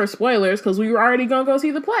checking for spoilers because we were already going to go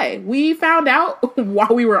see the play. We found out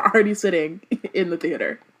while we were already sitting in the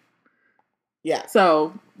theater. Yeah.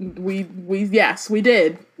 So yes, we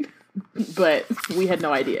did. But we had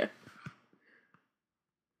no idea.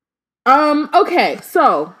 Okay,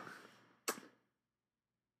 so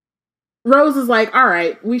Rose is like, all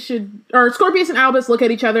right, Scorpius and Albus look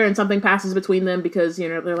at each other and something passes between them because, you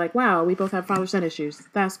know, they're like, wow, we both have father-son issues.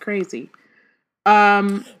 That's crazy.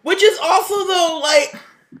 Which is also, though, like,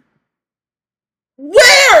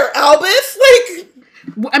 where, Albus? Like,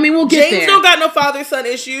 I mean, we'll get James there. don't got no father-son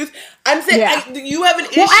issues. I'm saying, you have an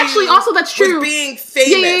issue. Well, actually, also, that's true. With being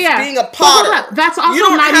famous, being a Potter. That's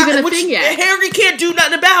also not even a thing yet. Harry can't do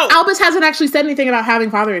nothing about. Albus hasn't actually said anything about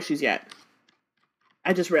having father issues yet.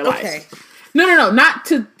 I just realized. Okay. No, not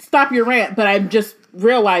to stop your rant, but I'm just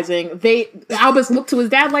realizing Albus looked to his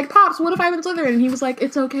dad like, Pops, what if I'm in Slytherin? And he was like,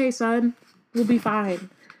 it's okay, son. We'll be fine.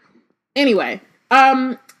 Anyway,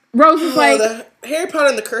 Rose is like... The Harry Potter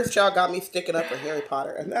and the Cursed Child got me sticking up for Harry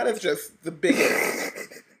Potter, and that is just the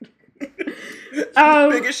biggest...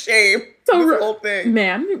 biggest shame. So this whole thing.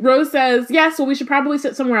 Man, Rose says, yes, well, we should probably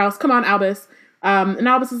sit somewhere else. Come on, Albus. And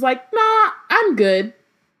Albus is like, nah, I'm good.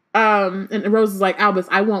 And Rose is like, Albus,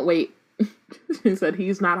 I won't wait. He said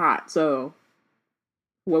he's not hot, so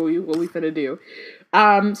what we finna do?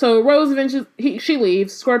 So Rose eventually she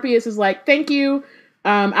leaves. Scorpius is like, thank you.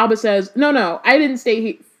 Albus says, no, I didn't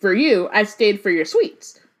stay for you. I stayed for your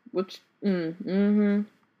sweets. Which, That's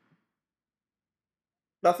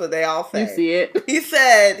what they all say. You see it. He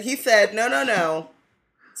said, no.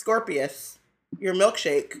 Scorpius, your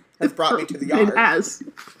milkshake has brought me to the yard. It has.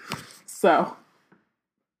 So,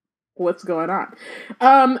 what's going on?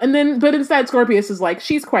 But instead Scorpius is like,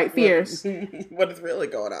 she's quite fierce. What is really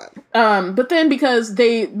going on? But then because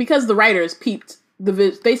the writers peeped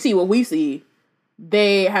they see what we see,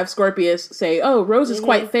 they have Scorpius say, oh, Rose is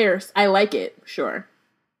quite fierce. I like it. Sure.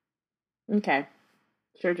 Okay.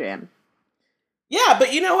 Sure, Jan. Yeah,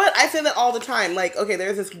 but you know what? I say that all the time. Like, okay,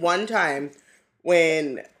 there's this one time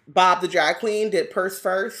when Bob the drag queen did Purse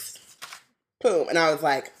First. Boom. And I was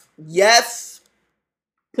like, yes.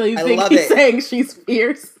 So you think he's saying she's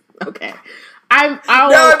fierce? Okay. I'm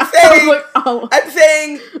saying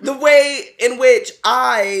the way in which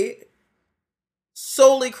I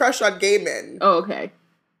solely crush on gay men. Oh, okay.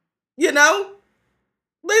 You know?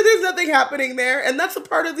 Like, there's nothing happening there, and that's a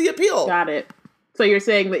part of the appeal. Got it. So you're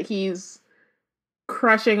saying that he's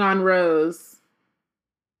crushing on Rose.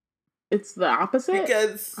 It's the opposite?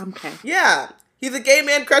 Because, okay. Yeah. He's a gay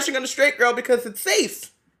man crushing on a straight girl because it's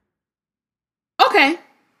safe. Okay.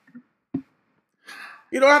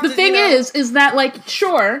 You don't have the to, thing is that, like,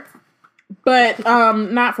 sure, but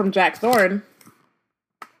not from Jack Thorne.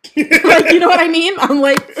 Like, you know what I mean? I'm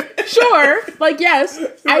like, sure, like, yes,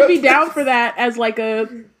 I'd be down for that as like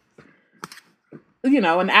an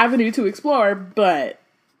avenue to explore, but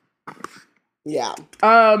yeah.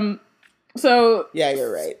 So yeah,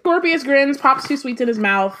 you're right. Scorpius grins, pops 2 sweets in his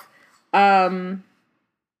mouth, and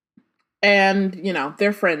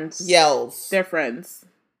they're friends. Yells. They're friends.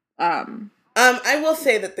 I will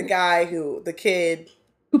say that the kid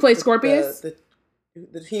who plays Scorpius,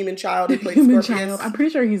 the human child who plays Scorpius. Child. I'm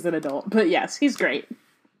pretty sure he's an adult, but yes, he's great.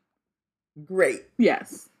 Great.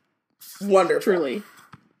 Yes. Wonderful. Truly.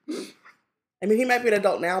 I mean, he might be an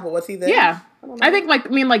adult now, but was he then? Yeah. I think like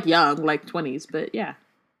young, like 20s, but yeah.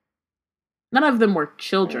 None of them were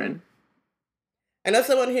children. I know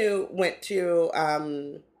someone who went to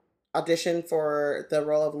audition for the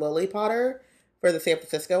role of Lily Potter for the San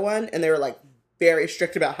Francisco one, and they were like very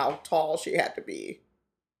strict about how tall she had to be.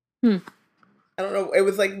 I don't know. It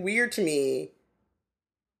was like weird to me,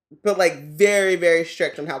 but like very, very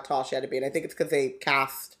strict on how tall she had to be. And I think it's because they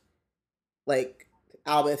cast like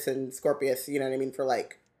Albus and Scorpius, you know what I mean? For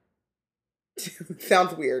like,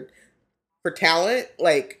 sounds weird, for talent,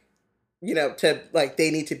 like, to like, they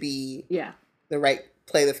need to be the right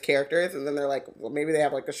play this characters. And then they're like, well, maybe they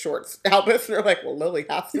have like a short Albus, and they're like, well, Lily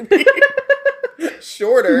has to be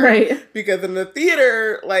shorter, right? Because in the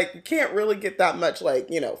theater, like, you can't really get that much like,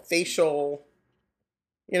 facial,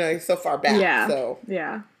 he's so far back. Yeah. So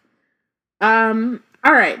yeah. All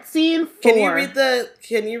right. Scene 4. Can you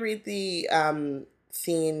read the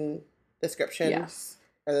scene descriptions.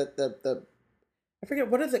 Or the I forget,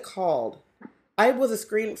 what is it called? I was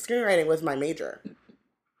screenwriting was my major,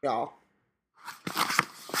 y'all.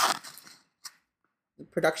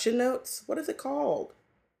 Production notes? What is it called?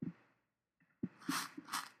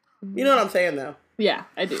 You know what I'm saying, though. Yeah,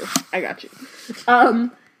 I do. I got you.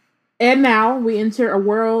 And now we enter a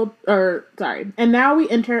neverworld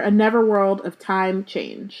of time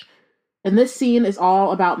change. And this scene is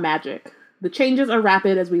all about magic. The changes are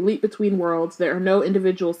rapid as we leap between worlds. There are no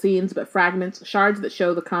individual scenes, but fragments, shards that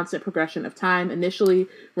show the constant progression of time. Initially,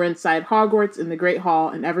 we're inside Hogwarts in the Great Hall,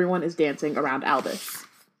 and everyone is dancing around Albus.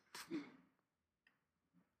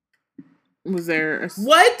 Was there a...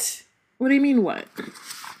 What? What do you mean, what?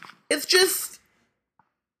 It's just...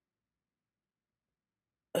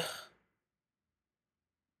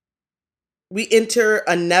 We enter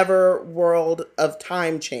a never world of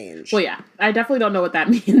time change. Well, yeah, I definitely don't know what that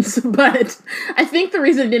means, but I think the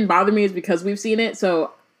reason it didn't bother me is because we've seen it,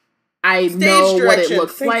 so I know what it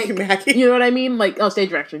looks like. You know what I mean? Like, stage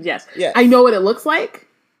directions, yes. I know what it looks like.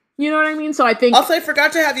 You know what I mean? So I think... Also, I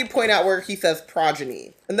forgot to have you point out where he says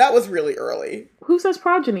progeny, and that was really early. Who says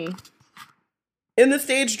progeny? In the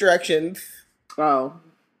stage directions. Oh.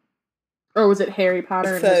 Or was it Harry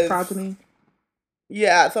Potter and his progeny?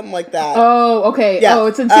 Yeah, something like that. Oh, okay. Yeah. Oh,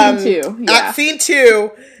 it's in scene 2. Yeah. At scene 2,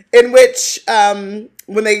 in which,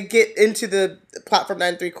 when they get into the platform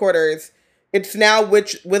 9 3/4, it's now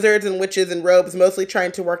wizards and witches in robes mostly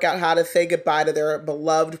trying to work out how to say goodbye to their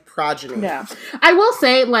beloved progeny. Yeah. I will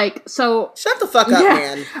say, like, so... Shut the fuck up,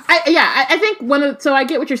 man. I think so I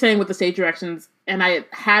get what you're saying with the stage directions, and I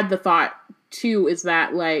had the thought, too, is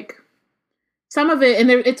that, like, some of it, and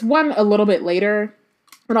it's one a little bit later,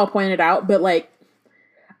 and I'll point it out, but, like,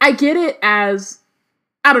 I get it as,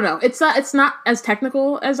 I don't know, it's not as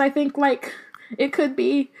technical as I think, like, it could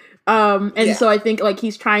be. So I think, like,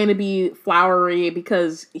 he's trying to be flowery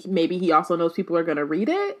because maybe he also knows people are going to read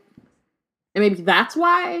it. And maybe that's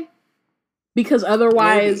why. Because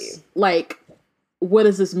otherwise, like, what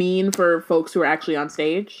does this mean for folks who are actually on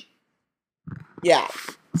stage? Yeah.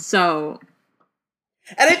 So.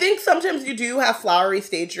 And I think sometimes you do have flowery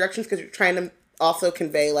stage directions because you're trying to also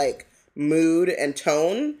convey, like, mood and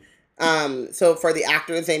tone. So for the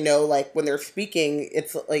actors, they know, like, when they're speaking,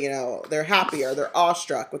 it's, like, you know, they're happy or they're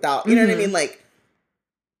awestruck without, you know what I mean? Like,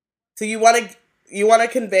 so you want to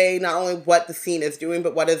convey not only what the scene is doing,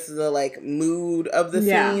 but what is the, like, mood of the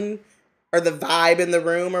scene or the vibe in the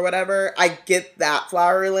room or whatever. I get that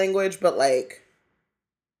flowery language, but, like,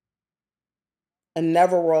 a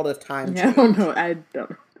neverworld of time. Yeah, I don't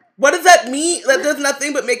know. What does that mean? That does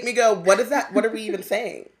nothing but make me go, what is that? What are we even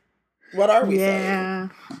saying? What are we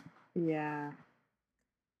saying? Yeah.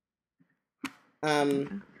 Sorry,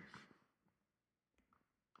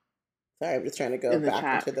 I'm just trying to go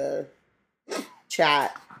back into the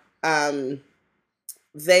chat.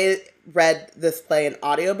 They read this play in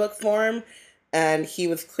audiobook form, and he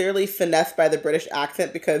was clearly finessed by the British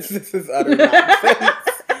accent because this is utter nonsense.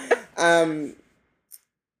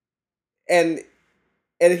 And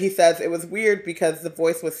he says it was weird because the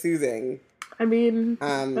voice was soothing. I mean,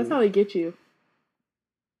 that's how they get you.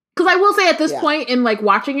 Because I will say at this point in, like,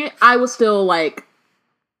 watching it, I was still, like,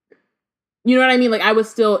 you know what I mean? Like, I was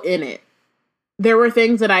still in it. There were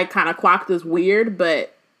things that I kind of clocked as weird,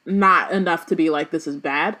 but not enough to be like, this is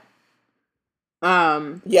bad.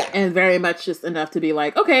 And very much just enough to be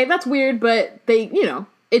like, okay, that's weird, but they, you know,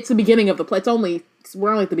 it's the beginning of the play.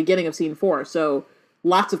 We're only at the beginning of scene 4, so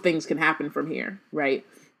lots of things can happen from here, right?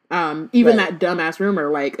 Even that dumbass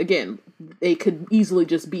rumor, like, again, it could easily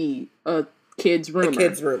just be a kid's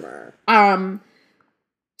rumor.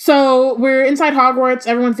 So we're inside Hogwarts.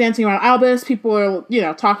 Everyone's dancing around Albus. People are, you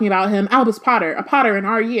know, talking about him. Albus Potter, a Potter in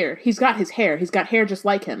our year. He's got his hair. He's got hair just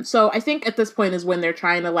like him. So I think at this point is when they're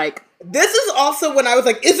trying to, like... This is also when I was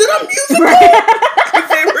like, is it a musical? Because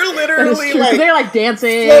they were literally, like... They're, like,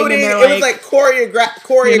 dancing. Floating. And it was, like,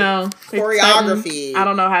 choreography. I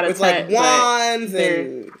don't know how to with, like, wands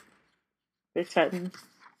and... They're cutting.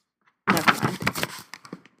 Never mind.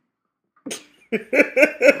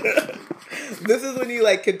 This is when you,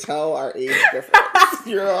 like, could tell our age difference.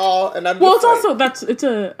 You're all, and I'm well, it's like, also,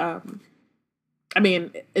 I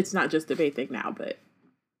mean, it's not just a Bay thing now, but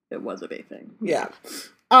it was a Bay thing. Yeah.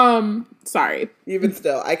 Sorry. Even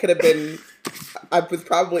still, I was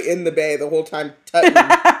probably in the Bay the whole time Tutton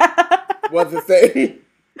was a thing.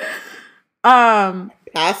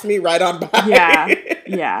 Pass me right on by.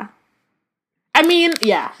 Yeah. I mean,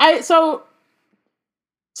 yeah.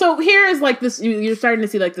 So here is, like, this, you're starting to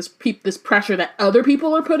see, like, this pressure that other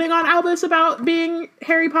people are putting on Albus about being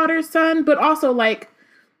Harry Potter's son, but also, like,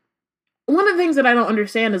 one of the things that I don't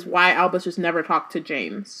understand is why Albus just never talked to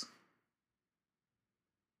James,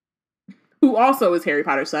 who also is Harry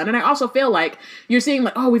Potter's son. And I also feel like you're seeing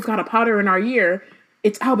like, oh, we've got a Potter in our year.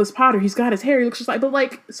 It's Albus Potter. He's got his hair. He looks just like, but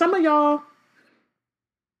like some of y'all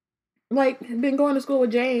like been going to school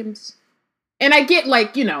with James. And I get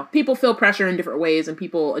like, you know, people feel pressure in different ways and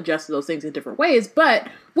people adjust to those things in different ways, but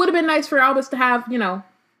would have been nice for Albus to have, you know,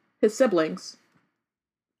 his siblings.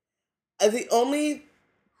 The only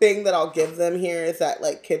thing that I'll give them here is that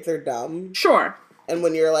like kids are dumb. Sure. And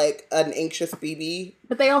when you're like an anxious BB,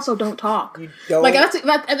 but they also don't talk. You don't like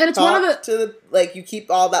and it's one of the like you keep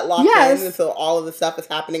all that locked in, and so all of the stuff is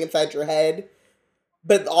happening inside your head.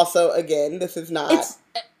 But also, again, this is not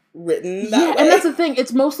written that way. And that's the thing.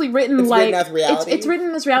 It's mostly written written as reality. It's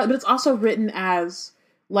written as reality, but it's also written as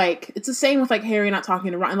like it's the same with like Harry not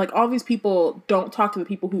talking to Ron. Like all these people don't talk to the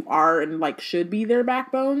people who are and like should be their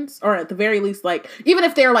backbones, or at the very least, like even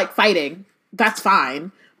if they're like fighting, that's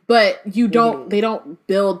fine. But you don't, they don't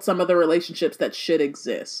build some of the relationships that should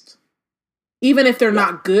exist. Even if they're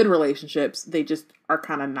not good relationships, they just are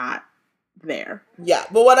kind of not there. Yeah,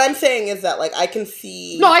 but what I'm saying is that, like, I can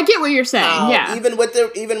see... No, I get what you're saying, yeah. Even with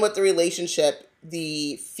the relationship,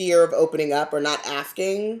 the fear of opening up or not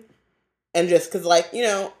asking, and just because, like, you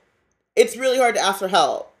know, it's really hard to ask for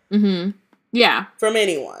help. Mm-hmm. Yeah. From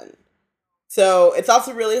anyone. So, it's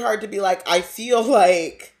also really hard to be like, I feel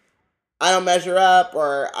like I don't measure up,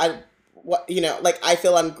 or I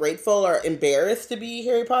feel ungrateful or embarrassed to be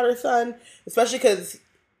Harry Potter's son, especially because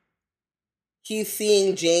he's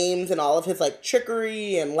seeing James and all of his like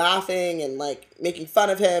trickery and laughing and like making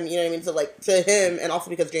fun of him, you know what I mean? So like to him, and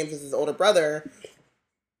also because James is his older brother,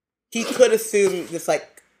 he could assume this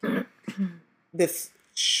like this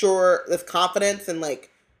confidence and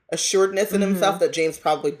like assuredness in himself that James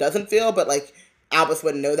probably doesn't feel, but like Albus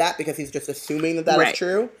wouldn't know that because he's just assuming that is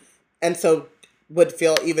true. And so would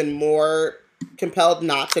feel even more compelled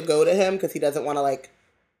not to go to him because he doesn't want to, like,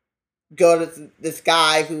 go to this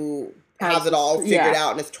guy who has it all figured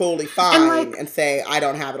out and is totally fine and say, I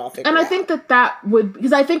don't have it all figured out. And I think that would,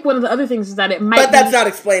 because I think one of the other things is that it might But that's not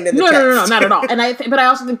explained in the text. No, not at all. And but I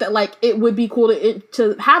also think that, like, it would be cool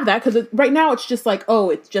to have that, because right now it's just like,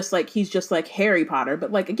 oh, it's just like, he's just like Harry Potter.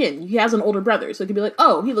 But, like, again, he has an older brother, so it could be like,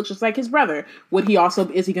 oh, he looks just like his brother.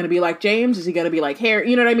 Is he going to be like James? Is he going to be like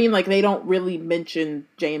Harry? You know what I mean? Like, they don't really mention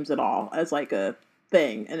James at all as, like, a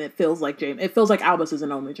thing. And it feels like Albus is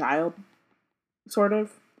an only child, sort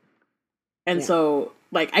of. And so,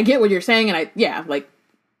 like, I get what you're saying, and I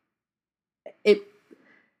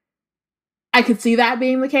could see that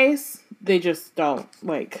being the case. They just don't,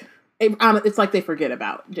 like, it's like they forget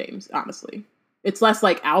about James, honestly. It's less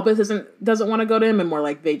like Albus doesn't want to go to him, and more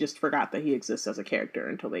like they just forgot that he exists as a character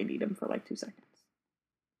until they need him for, like, 2 seconds.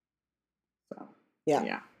 So,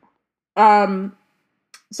 yeah.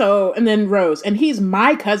 So, and then Rose, and he's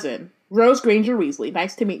my cousin. Rose Granger Weasley,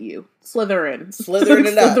 nice to meet you. Slytherin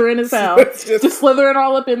as hell. Just Slytherin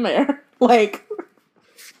all up in there. Like,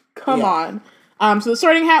 come on. So the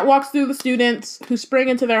Sorting Hat walks through the students who spring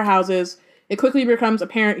into their houses. It quickly becomes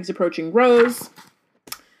apparent he's approaching Rose.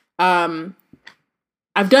 I've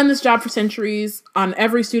done this job for centuries. On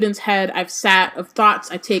every student's head, I've sat of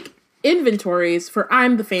thoughts. I take inventories, for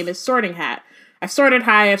I'm the famous Sorting Hat. I've sorted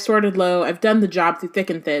high, I've sorted low, I've done the job through thick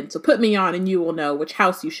and thin, so put me on and you will know which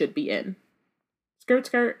house you should be in. Skirt,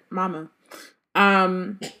 skirt, mama.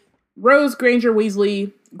 Rose Granger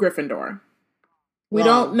Weasley, Gryffindor. We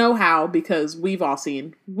don't know how, because we all see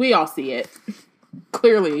it.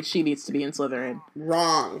 Clearly, she needs to be in Slytherin.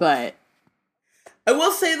 Wrong. But I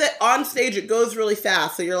will say that on stage it goes really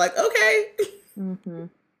fast, so you're like, okay. Mm-hmm.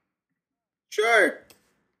 Sure.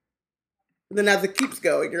 And then as it keeps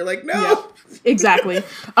going, you're like, no. Yep, exactly.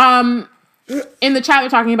 In the chat, they're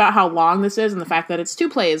talking about how long this is and the fact that it's 2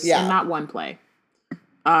 plays and not 1 play.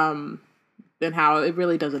 And how it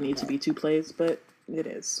really doesn't need to be 2 plays, but it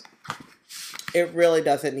is. It really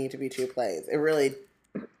doesn't need to be 2 plays.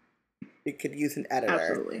 It could use an editor.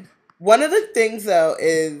 Absolutely. One of the things, though,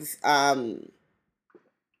 is in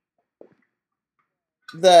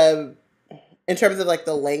terms of, like,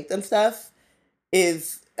 the length and stuff,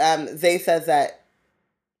 is Zay says that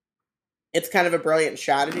it's kind of a brilliant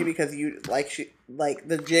strategy because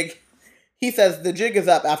the jig. He says the jig is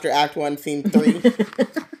up after Act 1, Scene 3.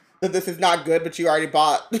 That this is not good, but you already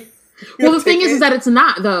bought. Well, the thing is that it's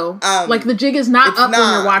not, though. Like, the jig is not up when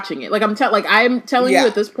you're watching it. Like, I'm telling you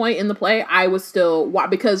at this point in the play, I was still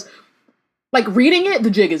because. Like, reading it,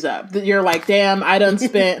 the jig is up. You're like, damn, I done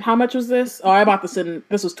spent, how much was this? Oh, I bought this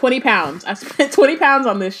this was 20 pounds. I spent 20 pounds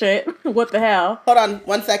on this shit. What the hell? Hold on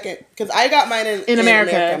 1 second. Because I got mine in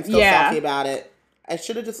America. I'm still salty about it. I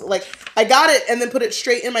should have just, like, I got it and then put it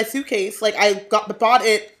straight in my suitcase. Like, I bought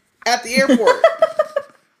it at the airport.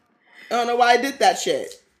 I don't know why I did that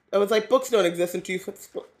shit. I was like, books don't exist in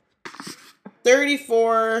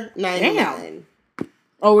 $34.99.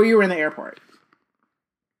 Oh, well, you were in the airport.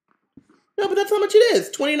 No, but that's how much it is.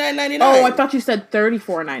 $29.99. Oh, I thought you said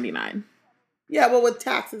 $34.99. Yeah, well, with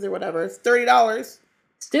taxes or whatever, it's $30.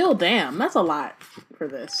 Still, damn, that's a lot for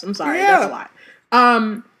this. I'm sorry, Yeah. that's a lot.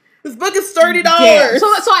 This book is $30. Yeah.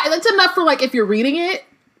 So that's enough for, like, if you're reading it.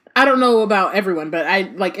 I don't know about everyone, but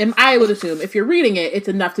I would assume if you're reading it, it's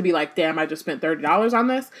enough to be like, damn, I just spent $30 on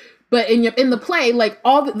this. But in the play, like,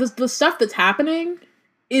 all the stuff that's happening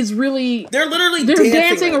is really, they're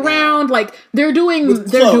dancing right around now. Like they're doing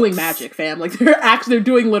doing magic, fam. Like they're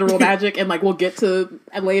doing literal magic, and like we'll get to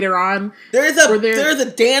later on. There's a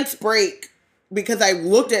dance break because I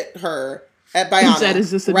looked at her at Bayana, said,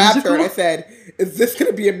 "Is this a musical?" Her, and I said, "Is this going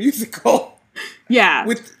to be a musical?" Yeah,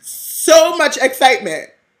 with so much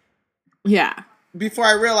excitement. Yeah. Before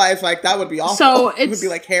I realized, like, that would be awful. So it would be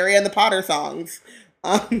like Harry and the Potter songs.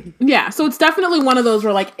 Yeah, so it's definitely one of those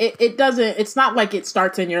where, like, it doesn't, it's not like it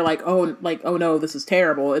starts and you're like, oh no, this is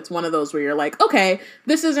terrible. It's one of those where you're like, okay,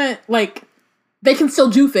 this isn't, like, they can still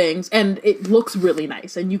do things, and it looks really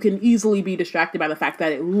nice, and you can easily be distracted by the fact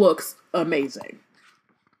that it looks amazing.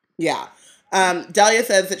 Yeah. Dahlia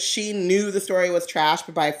says that she knew the story was trash,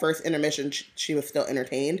 but by first intermission, she was still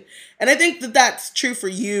entertained. And I think that that's true for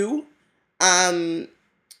you. And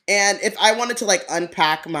if I wanted to, like,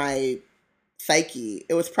 unpack my psyche,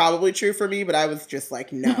 it was probably true for me, but I was just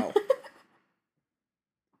like, no.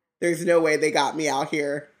 There's no way they got me out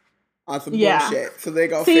here on some bullshit. So they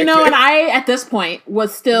go. So, you know, and I, at this point,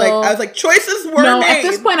 was still... Like, I was like, choices were made. At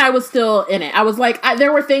this point, I was still in it. I was like,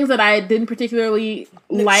 there were things that I didn't particularly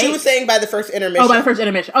like. She was saying by the first intermission. Oh, by the first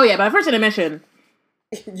intermission. Oh, yeah, by the first intermission.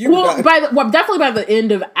 Definitely by the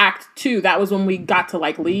end of Act 2, that was when we got to,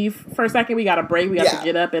 like, leave for a second. We got a break. We got to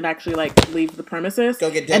get up and actually, like, leave the premises.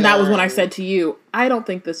 Go get dinner. And that was when I said to you, I don't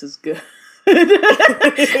think this is good. And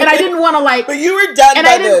I didn't want to, like... But you were done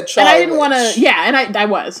by the trial. And I didn't want to... Yeah, and I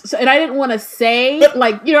was. So, and I didn't want to say...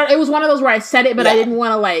 like, you know, it was one of those where I said it, but I didn't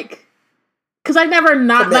want to, like... Because I've never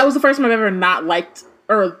not... That was the first time I've ever not liked...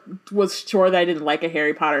 Or was sure that I didn't like a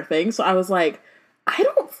Harry Potter thing. So I was like... I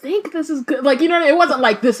don't think this is good. Like, you know, it wasn't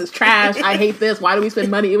like, this is trash. I hate this. Why do we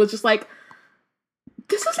spend money? It was just like,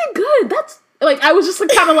 this isn't good. That's, like, I was just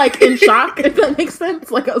like, kind of like in shock, if that makes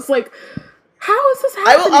sense. Like, I was like, how is this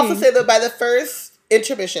happening? I will also say that by the first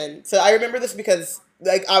intermission, so I remember this because,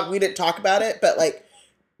 like, we didn't talk about it, but, like,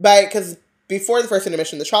 because before the first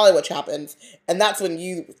intermission, the trolley witch happens, and that's when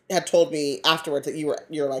you had told me afterwards that you were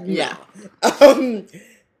like, yeah.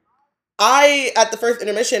 I, at the first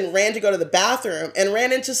intermission, ran to go to the bathroom and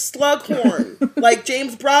ran into Slughorn, like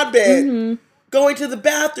James Broadbent, going to the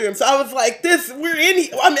bathroom. So I was like, we're in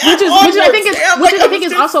here. I'm at Which I think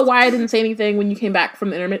is also why I didn't say anything when you came back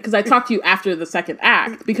from the intermission, because I talked to you after the second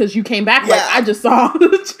act, because you came back like, I just saw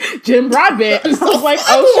Jim Broadbent, and I was like,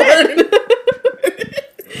 oh shit.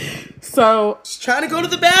 So. Just trying to go to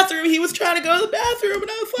the bathroom. He was trying to go to the bathroom,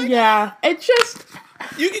 and I was like, yeah, it just...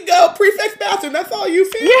 You can go prefect's bathroom. That's all you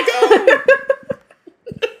feel.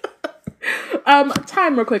 Go.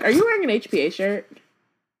 Time real quick. Are you wearing an HPA shirt?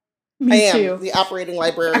 Me I am too. The operating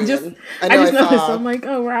librarian. I just noticed. I'm like,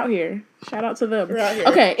 oh, we're out here. Shout out to them. We're out here.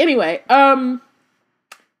 Okay. Anyway,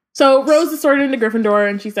 so Rose is sorted into Gryffindor,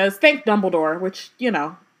 and she says, "Thank Dumbledore," which, you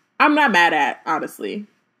know, I'm not mad at, honestly.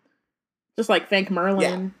 Just like thank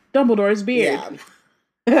Merlin, Dumbledore's beard.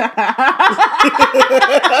 Yeah.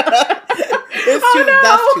 That's too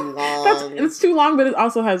long. It's too long, but it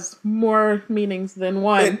also has more meanings than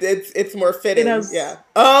one. It's more fitting. Yeah.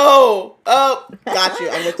 Oh, got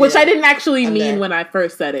you. I'm with Which you. I didn't actually mean when I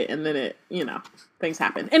first said it, and then it, you know, things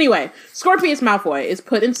happen. Anyway, Scorpius Malfoy is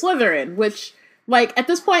put in Slytherin, which, like, at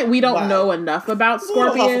this point, we don't know enough about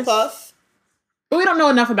Scorpius. But we don't know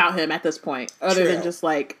enough about him at this point, other than just,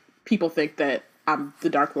 like, people think that I'm the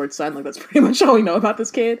Dark Lord's son. Like, that's pretty much all we know about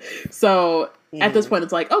this kid. So at this point,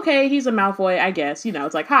 it's like, okay, he's a Malfoy, I guess. You know,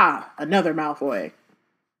 it's like, another Malfoy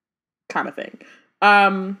kind of thing.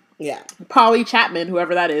 Yeah. Polly Chapman,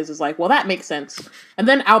 whoever that is like, well, that makes sense. And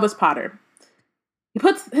then Albus Potter. He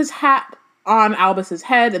puts his hat on Albus's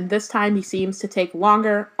head, and this time he seems to take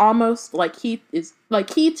longer, almost like he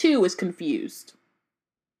too is confused.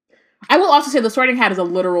 I will also say the Sorting Hat is a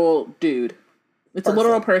literal dude. It's a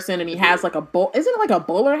literal person, and he has like isn't it like a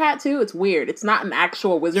bowler hat too? It's weird. It's not an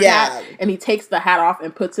actual wizard hat, and he takes the hat off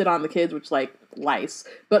and puts it on the kids, which, like, lice.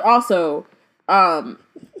 But also,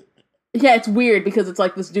 it's weird because it's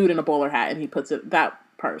like this dude in a bowler hat, and he puts it. That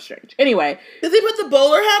part of Strange. Anyway. Does he put the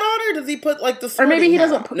bowler hat on, or does he put, like, the sorting Or maybe he hat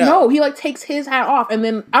doesn't. on? No, he, like, takes his hat off, and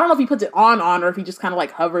then, I don't know if he puts it on, or if he just kind of,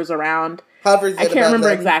 like, hovers around. Hovers I can't remember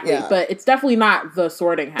exactly, but it's definitely not the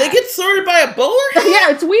sorting hat. They get sorted by a bowler hat?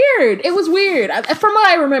 Yeah, it's weird. It was weird. From what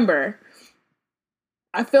I remember.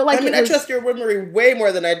 I feel like I trust your memory way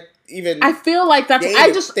more than I even... I feel like that's...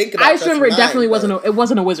 I just remember it definitely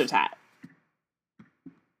wasn't a wizard's hat.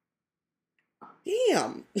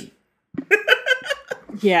 Damn.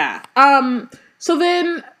 Yeah. So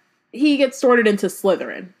then he gets sorted into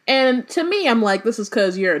Slytherin. And to me, I'm like, this is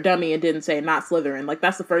because you're a dummy and didn't say not Slytherin. Like,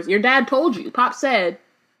 that's the first... Your dad told you. Pop said,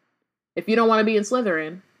 if you don't want to be in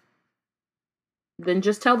Slytherin, then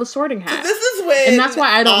just tell the sorting hat. So this is when... And that's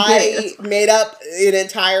why I don't get it. I made up an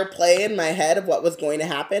entire play in my head of what was going to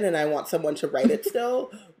happen, and I want someone to write it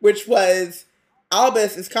still, which was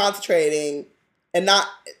Albus is concentrating and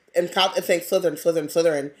saying Slytherin, Slytherin,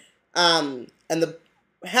 Slytherin. And the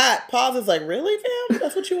hat pauses like, really, fam?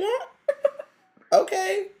 That's what you want?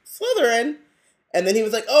 Okay, Slytherin. And then he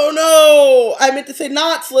was like, oh no, I meant to say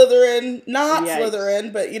not Slytherin, not Yikes.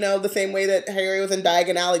 Slytherin, but the same way that Harry was in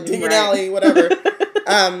Diagon Alley, Diagon Alley, whatever.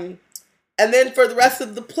 And then for the rest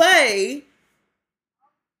of the play,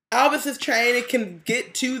 Albus is trying to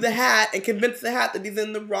get to the hat and convince the hat that he's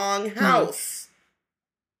in the wrong house.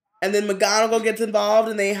 And then McGonagall gets involved,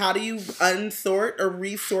 and how do you unsort or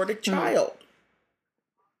resort a child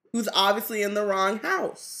who's obviously in the wrong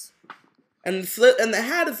house? And the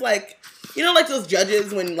hat is like, like those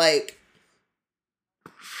judges when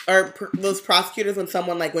or those prosecutors when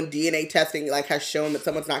someone when DNA testing has shown that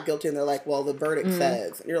someone's not guilty, and they're like, well, the verdict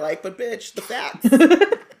says, and you're like, but bitch, the facts,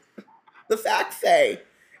 the facts say,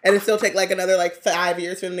 and it still take another 5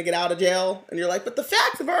 years for them to get out of jail, and you're like, but the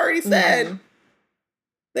facts have already said.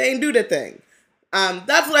 They ain't do that thing.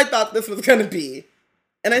 That's what I thought this was gonna be,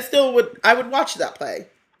 and I would watch that play.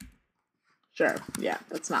 Sure, yeah,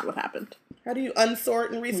 that's not what happened. How do you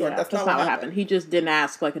unsort and resort? Yeah, that's not what happened. He just didn't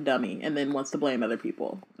ask like a dummy, and then wants to blame other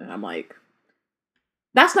people. And I'm like,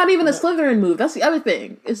 that's not even a Slytherin move. That's the other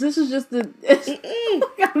thing. This is just the.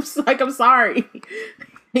 I'm sorry.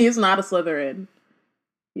 He's not a Slytherin.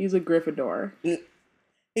 He's a Gryffindor.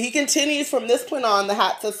 He continues from this point on. The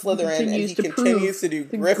hat says Slytherin, and he continues to do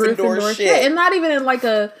Gryffindor shit. And not even in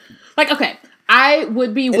okay, I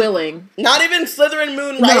would be willing. Not even Slytherin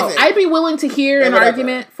Moon Rising. No, I'd be willing to hear an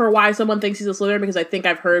argument for why someone thinks he's a Slytherin, because I think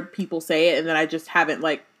I've heard people say it, and then I just haven't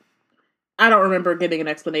I don't remember getting an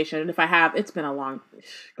explanation. And if I have, it's been a long...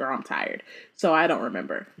 Girl, I'm tired. So I don't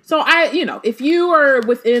remember. So if you are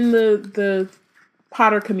within the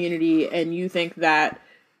Potter community and you think that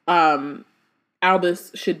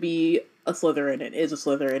Albus should be a Slytherin and is a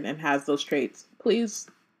Slytherin and has those traits, please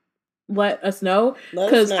let us know.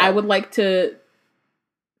 Because I would like to...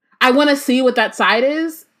 I want to see what that side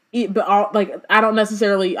is, but I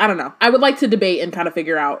don't know. I would like to debate and kind of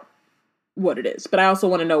figure out what it is, but I also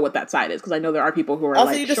want to know what that side is, because I know there are people who are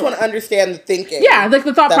also you just want to understand the thinking. Yeah,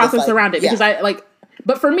 the thought process around it, because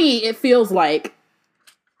but for me, it feels like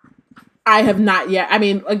I have not yet. I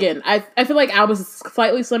mean, again, I feel like Albus is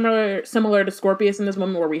slightly similar to Scorpius in this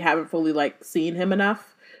moment, where we haven't fully seen him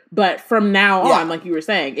enough. But from now on, like you were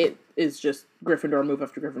saying, it is just Gryffindor move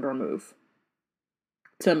after Gryffindor move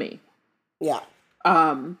to me. Yeah.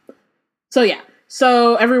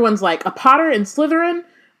 So everyone's like, a Potter and Slytherin.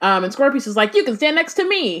 And Scorpius is like, you can stand next to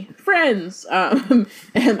me, friends. And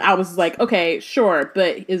Albus is like, okay, sure,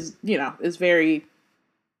 but is very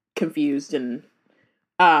confused, and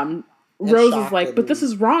Rose is like, but this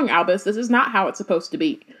is wrong, Albus. This is not how it's supposed to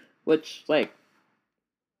be. Which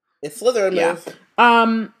it's Slytherin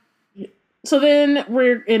move. So then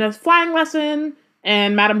we're in a flying lesson,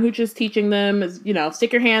 and Madam Hooch is teaching them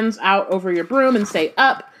stick your hands out over your broom and say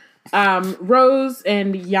up. Rose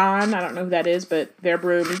and Jan, I don't know who that is, but their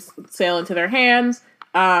brooms sail into their hands.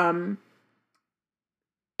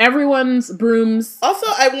 Everyone's brooms. Also,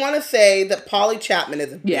 I want to say that Polly Chapman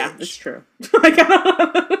is a bitch. Yeah, it's true.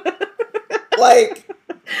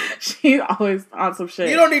 She's always on some shit.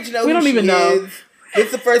 You don't need to know. We don't even know.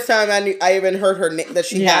 It's the first time I even heard her name, that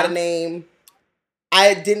she had a name.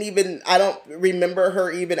 I don't remember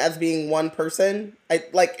her even as being one person.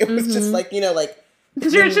 It was just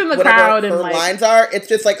because you're in the crowd and her lines are, it's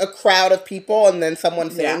just a crowd of people and then someone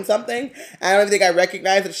saying something. I don't even think I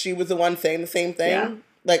recognized that she was the one saying the same thing.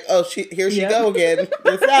 Yeah. Here she go again.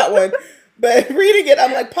 There's that one. But reading it,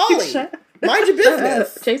 I'm like, Polly, mind your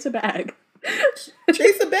business. Chase a bag.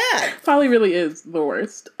 Chase a bag. Polly really is the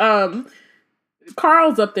worst.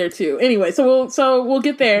 Carl's up there too. Anyway, so we'll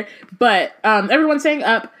get there. But everyone's saying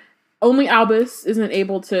up. Only Albus isn't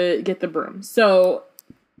able to get the broom. So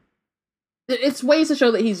it's ways to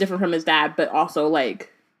show that he's different from his dad, but also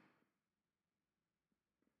like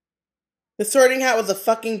the Sorting Hat was a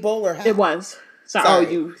fucking bowler hat. It was. Sorry. Oh,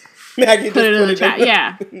 you Maggie put it in the chat.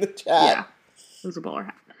 Yeah, in the chat. Yeah, it was a bowler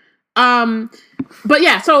hat. But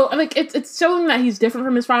yeah, so like it's showing that he's different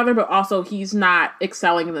from his father, but also he's not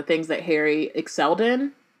excelling in the things that Harry excelled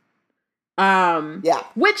in. Yeah,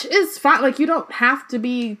 which is fine. Like, you don't have to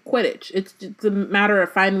be Quidditch. It's just a matter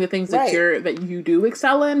of finding the things that that you do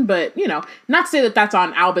excel in. But not to say that that's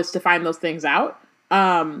on Albus to find those things out.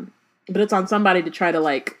 But it's on somebody to try to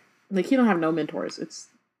like he don't have no mentors. It's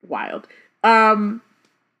wild. And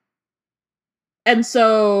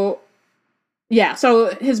so. Yeah,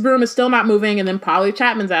 so his broom is still not moving, and then Polly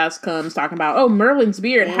Chapman's ass comes talking about, oh, Merlin's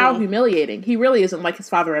beard, how humiliating. He really isn't like his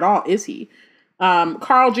father at all, is he?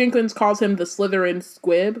 Carl Jenkins calls him the Slytherin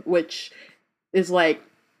squib, which is like,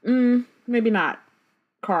 maybe not,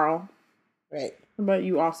 Carl. Right. But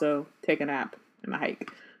you also take a nap and a hike.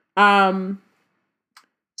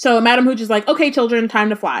 So Madam Hooch is like, okay, children, time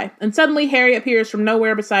to fly. And suddenly Harry appears from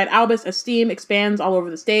nowhere beside Albus as steam expands all over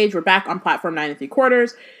the stage. We're back on platform 9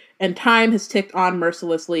 3/4. And time has ticked on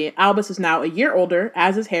mercilessly. Albus is now a year older,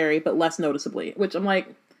 as is Harry, but less noticeably. Which I'm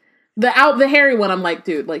like, the Harry one, I'm like,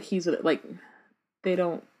 dude, like he's like, they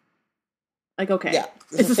don't, like, okay, yeah,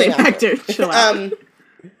 it's the same actor. Chill out.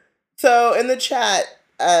 So in the chat,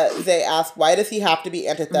 they ask, why does he have to be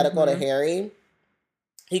antithetical to Harry?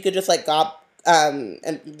 He could just like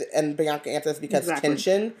and Bianca answers because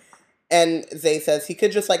tension. And Zay says he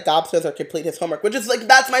could just like gobstones or complete his homework, which is like,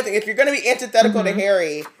 that's my thing. If you're going to be antithetical to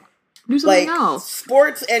Harry, do something else.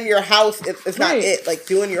 Sports and your house is not it. Like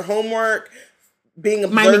doing your homework, being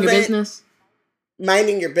observant,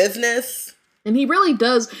 minding your business. And he really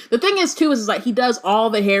does. The thing is too is like he does all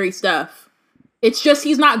the Harry stuff. It's just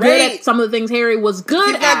he's not good at some of the things Harry was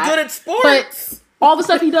good at. He's not good at sports. But all the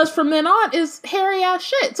stuff he does from then on is Harry ass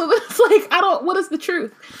shit. So it's like, what is the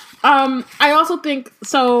truth? I also think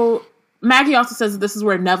so. Maggie also says that this is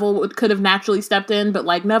where Neville could have naturally stepped in, but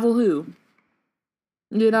like Neville who?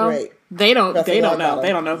 They don't know. They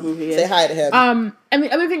don't know who he is. Say hi to him. And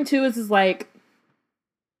the other thing too is like,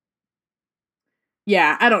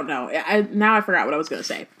 yeah, I don't know. Now I forgot what I was gonna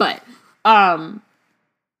say, but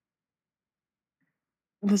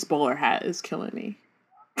this bowler hat is killing me.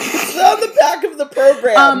 It's on the back of the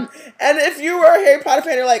program. And if you were a Harry Potter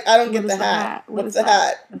fan, you're like, I don't get the hat. What's the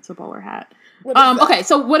hat? It's a bowler hat. Okay,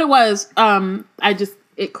 so what it was,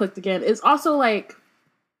 it clicked again. It's also like,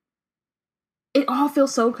 it all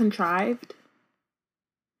feels so contrived.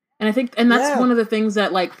 And I think, and that's one of the things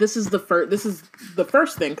that like, this is the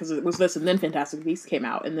first thing, because it was this, and then Fantastic Beasts came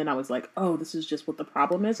out, and then I was like, oh, this is just what the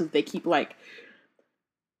problem is they keep like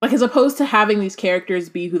as opposed to having these characters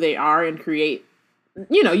be who they are and create,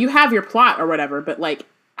 you have your plot or whatever, but like,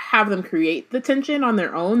 have them create the tension on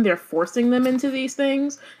their own. They're forcing them into these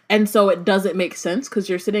things. And so it doesn't make sense because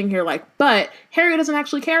you're sitting here like, but Harry doesn't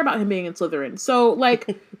actually care about him being in Slytherin. So like,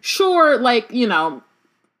 sure, like,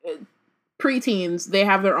 preteens, they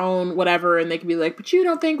have their own whatever and they can be like, but you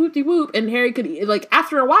don't think whoop-de-whoop. And Harry could, like,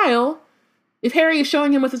 after a while, if Harry is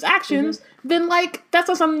showing him with his actions, then like, that's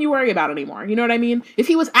not something you worry about anymore. You know what I mean? If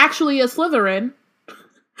he was actually a Slytherin,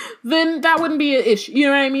 then that wouldn't be an issue. You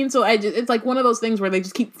know what I mean? So it's like one of those things where they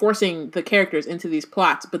just keep forcing the characters into these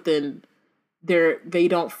plots, but then they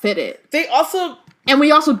don't fit it. And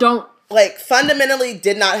we also don't like fundamentally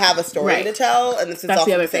did not have a story to tell. And this is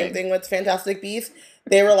also the same thing with Fantastic Beasts.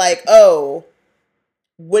 They were like, oh,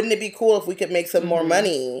 wouldn't it be cool if we could make some more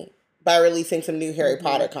money by releasing some new Harry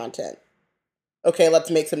Potter content? Okay, let's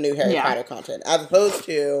make some new Harry Potter content. As opposed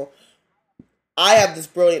to, I have this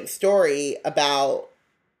brilliant story about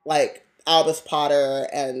like Albus Potter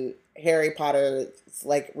and Harry Potter's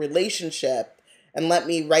like relationship, and let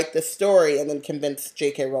me write this story and then convince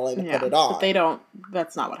J.K. Rowling to put it on. But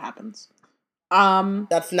that's not what happens.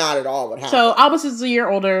 That's not at all what happens. So Albus is a year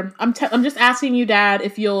older. I'm just asking you, Dad,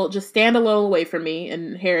 if you'll just stand a little away from me.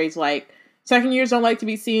 And Harry's like, second years don't like to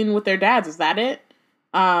be seen with their dads. Is that it?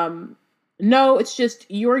 No, it's just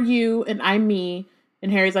you're you and I'm me.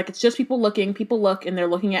 And Harry's like, it's just people look and they're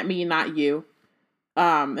looking at me, not you.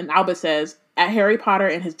 And Albus says, at Harry Potter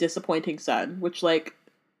and his disappointing son, which like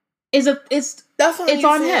it's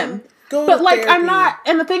on him. But like, I'm not,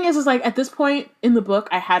 and the thing is like, at this point in the book,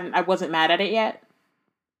 I wasn't mad at it yet.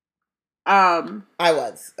 I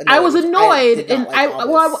was annoyed, and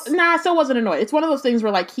I still wasn't annoyed. It's one of those things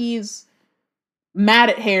where like, he's mad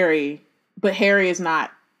at Harry, but Harry is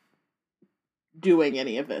not doing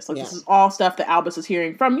any of this. Like, this is all stuff that Albus is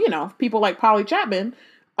hearing from, people like Polly Chapman.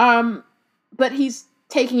 But he's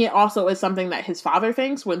taking it also as something that his father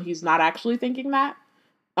thinks when he's not actually thinking that.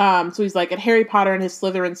 So he's like, at Harry Potter and his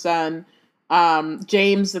Slytherin son,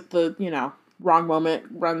 James at the, wrong moment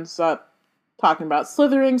runs up talking about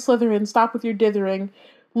Slytherin, stop with your dithering.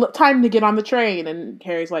 Time to get on the train. And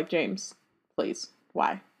Harry's like, James, please,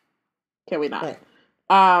 why? Can we not?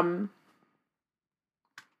 Right.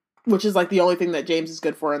 Which is like the only thing that James is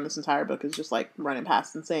good for in this entire book is just like running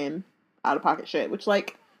past insane out of pocket shit, which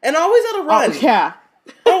like. And always at a run. Oh, yeah.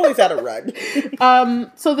 Always at a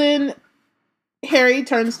run. So then Harry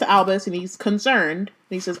turns to Albus and he's concerned.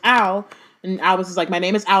 And he says, Al. And Albus is like, my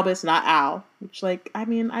name is Albus, not Al. Which, like, I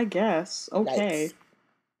mean, I guess. Okay. Yikes.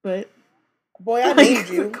 But. Boy, I named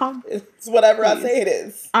you. It's whatever I say it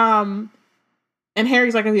is. And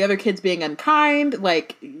Harry's like, are the other kids being unkind?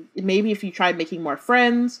 Like, maybe if you tried making more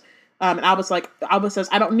friends. And Albus says,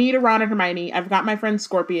 I don't need a Ron and Hermione. I've got my friend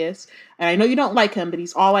Scorpius. And I know you don't like him, but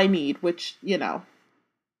he's all I need. Which,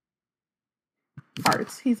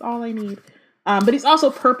 hearts. He's all I need. But he's also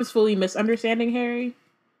purposefully misunderstanding Harry.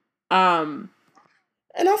 And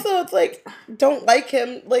also it's like, don't like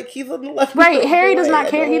him. Like, he's on the left. Right, Harry does not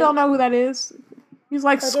care. He don't know who that is. He's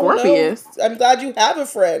like, Scorpius. I'm glad you have a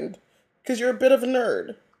friend. Because you're a bit of a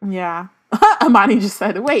nerd. Yeah. Amani just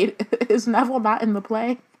said, wait, is Neville not in the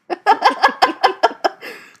play?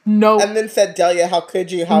 No. And then said, Delia, how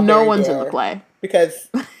could you? No one's in the play. Because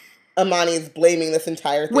Amani is blaming this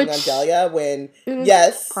entire thing on Delia when,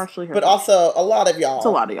 yes, partially her but also a lot of y'all. It's a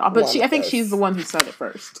lot of y'all. But I think she's the one who said it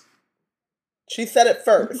first. She said it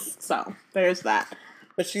first. So, there's that.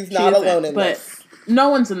 But she's not alone in this. But no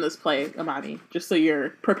one's in this play, Amani, just so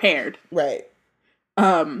you're prepared. Right.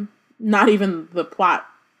 Not even the plot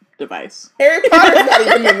device. Harry Potter's not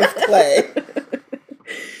even in this play.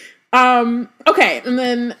 Okay, and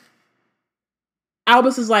then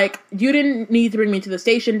Albus is like, you didn't need to bring me to the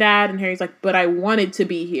station, Dad. And Harry's like, but I wanted to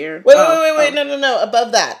be here. Wait, no.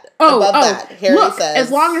 Above that. Above that. Harry says, as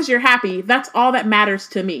long as you're happy, that's all that matters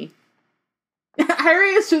to me.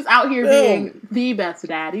 Harry is just out here being the best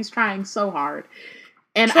dad. He's trying so hard.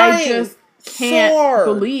 And I just can't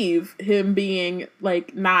believe him being,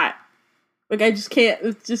 like, not... Like, I just can't...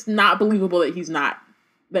 It's just not believable that he's not...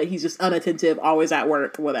 That he's just unattentive, always at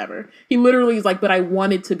work, whatever. He literally is like, but I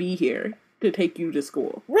wanted to be here to take you to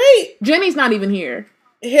school. Right. Jenny's not even here.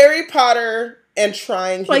 Harry Potter and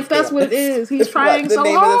trying... Like, that's what it is. He's trying so hard.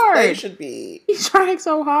 The name of this play should be. He's trying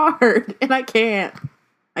so hard. And I can't.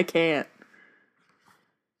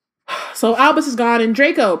 So Albus is gone and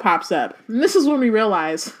Draco pops up. And this is when we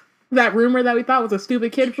realize that rumor that we thought was a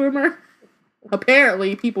stupid kid rumor.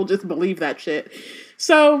 Apparently, people just believe that shit.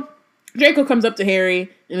 So Draco comes up to Harry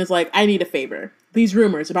and is like, I need a favor. These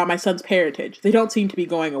rumors about my son's parentage, they don't seem to be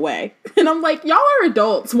going away. And I'm like, y'all are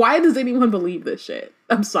adults. Why does anyone believe this shit?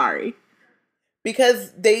 I'm sorry.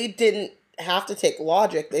 Because they didn't have to take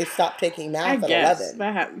logic. They stopped taking math at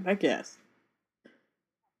 11. I guess.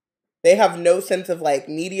 They have no sense of, like,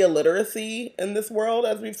 media literacy in this world,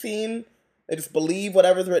 as we've seen. They just believe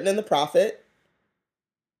whatever's written in the prophet.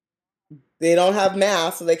 They don't have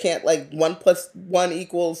math, so they can't, like, 1 + 1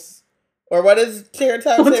 equals... Or what does Terrence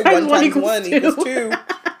say? 1 times 1 equals 2.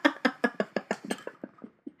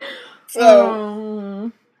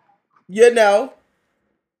 So,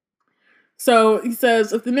 So he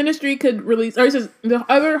says, if the ministry could release... Or he says, the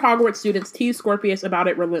other Hogwarts students tease Scorpius about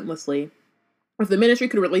it relentlessly. If the ministry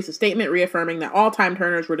could release a statement reaffirming that all time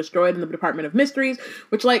turners were destroyed in the Department of Mysteries,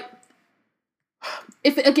 which, like...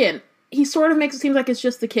 Again, he sort of makes it seem like it's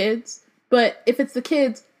just the kids. But if it's the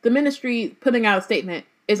kids, the ministry putting out a statement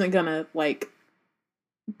isn't gonna, like...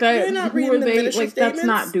 You're not reading the ministry statements? That's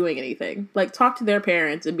not doing anything. Like, talk to their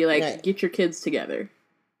parents and be like, right. Get your kids together.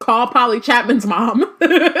 Call Polly Chapman's mom.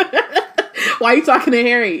 Why are you talking to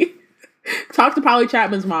Harry? Talk to Polly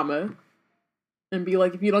Chapman's mama. And be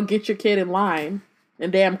like, if you don't get your kid in line,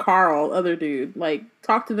 and damn Carl, other dude, like,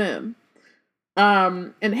 talk to them.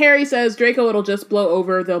 And Harry says, Draco, it'll just blow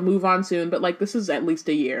over, they'll move on soon, but, like, this is at least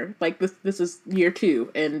a year. Like, this is year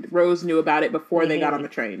 2, and Rose knew about it before they got on the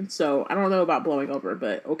train. So, I don't know about blowing over,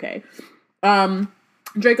 but okay.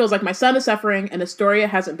 Draco's like, my son is suffering, and Astoria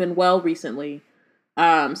hasn't been well recently,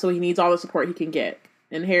 so he needs all the support he can get.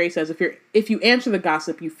 And Harry says, if you answer the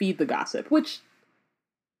gossip, you feed the gossip, which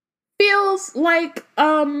feels like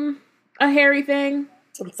a Harry thing.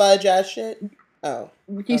 Some fudge ass shit. Oh,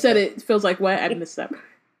 you said it feels like what? I missed that.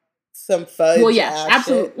 Some fudge. Well, yes,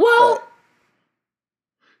 absolutely. Well,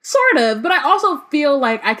 sort of, but I also feel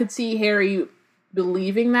like I could see Harry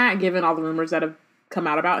believing that, given all the rumors that have come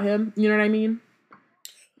out about him. You know what I mean?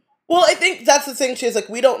 Well, I think that's the thing. She's like,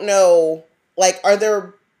 we don't know. Like,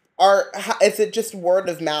 is it just word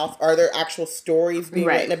of mouth? Are there actual stories being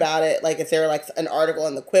written about it? Like, is there like an article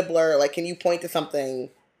in the Quibbler? Like, can you point to something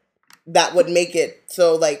that would make it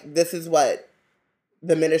so, like, this is what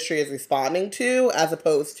the ministry is responding to, as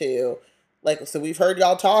opposed to, like, so we've heard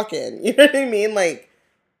y'all talking. You know what I mean? Like,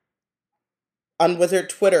 was their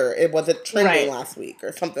Twitter, it wasn't trending last week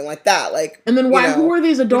or something like that. Like, and then who are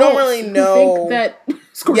these adults don't really know, who think that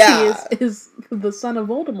Scorpius is the son of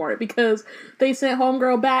Voldemort? Because they sent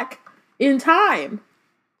Homegirl back in time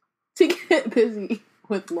to get busy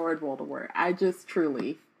with Lord Voldemort. I just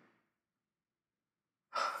truly,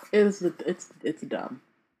 it's dumb.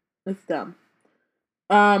 It's dumb.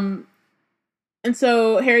 And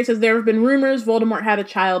so Harry says there have been rumors Voldemort had a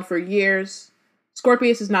child for years.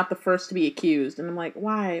 Scorpius is not the first to be accused. And I'm like,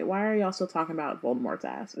 why? Why are y'all still talking about Voldemort's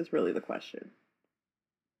ass? Is really the question.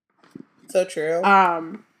 So true.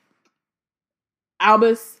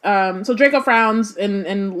 Albus, so Draco frowns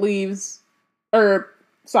and leaves, Draco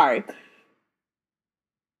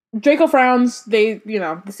frowns,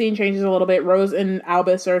 the scene changes a little bit. Rose and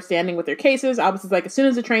Albus are standing with their cases. Albus is like, as soon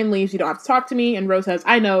as the train leaves, you don't have to talk to me. And Rose says,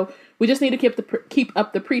 I know, we just need to keep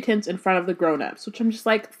up the pretense in front of the grown-ups. Which I'm just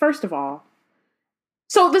like, first of all.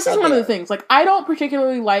 So this is one of the things, like, I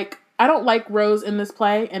don't like Rose in this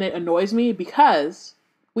play, and it annoys me because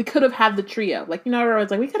we could have had the trio. Like,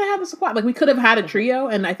 everyone's like, we could have had the squad. Like, we could have had a trio,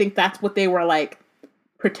 and I think that's what they were, like,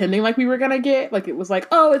 pretending like we were gonna get. Like, it was like,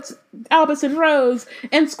 oh, it's Albus and Rose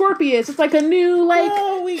and Scorpius. It's like a new,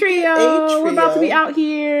 like, trio. We're about to be out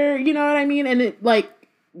here. You know what I mean? And it, like,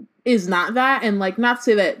 is not that. And, like, not to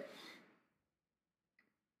say that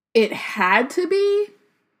it had to be,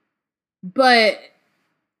 but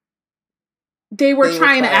they were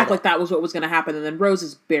trying to act like that was what was going to happen, and then Rose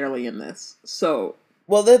is barely in this. So,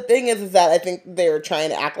 well, the thing is that I think they were trying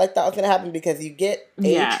to act like that was going to happen because you get a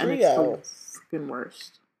trio. And it's the freaking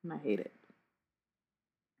worst, and I hate it.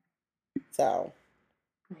 So,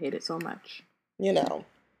 I hate it so much.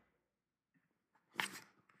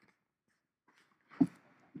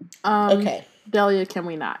 Okay, Delia, can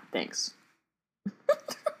we not? Thanks.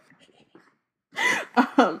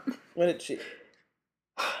 What did she?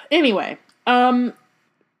 Anyway.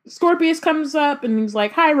 Scorpius comes up and he's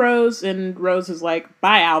like, hi, Rose. And Rose is like,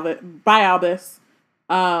 bye, Albus.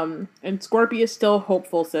 And Scorpius, still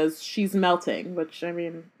hopeful, says she's melting, which, I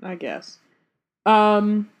mean, I guess.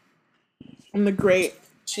 And the great...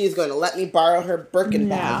 She's going to let me borrow her Birkin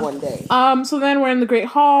bag one day. So then we're in the Great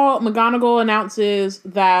Hall. McGonagall announces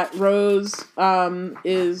that Rose,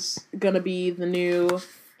 is going to be the new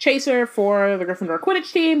chaser for the Gryffindor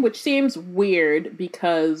Quidditch team, which seems weird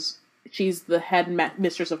because she's the head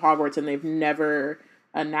mistress of Hogwarts, and they've never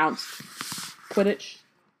announced Quidditch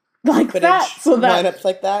like Quidditch that. So that lineups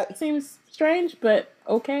like that seems strange, but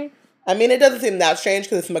okay. I mean, it doesn't seem that strange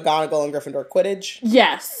because it's McGonagall and Gryffindor Quidditch.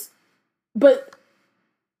 Yes, but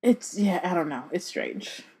it's I don't know. It's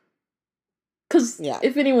strange because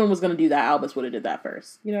if anyone was going to do that, Albus would have did that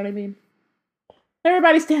first. You know what I mean?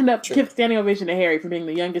 Everybody stand up, give standing ovation to Harry for being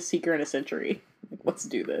the youngest Seeker in a century. Let's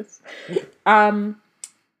do this.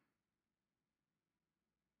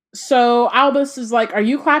 So Albus is like, are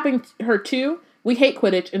you clapping her too? We hate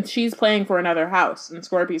Quidditch, and she's playing for another house. And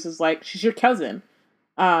Scorpius is like, she's your cousin.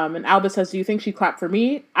 And Albus says, do you think she clapped for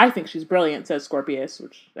me? I think she's brilliant, says Scorpius,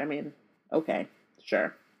 which, I mean, okay,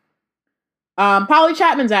 sure. Polly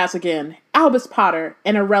Chapman's ass again. Albus Potter,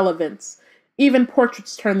 an irrelevance. Even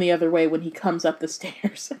portraits turn the other way when he comes up the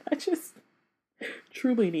stairs. I just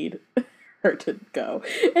truly need her to go.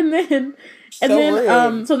 And then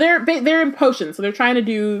so they're in potions, so they're trying to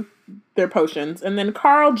do their potions, and then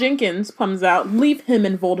Carl Jenkins comes out. Leave him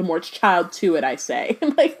and Voldemort's child to it, I say.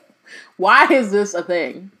 Like, why is this a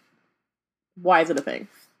thing? Why is it a thing?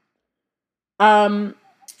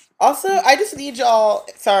 Also, I just need y'all,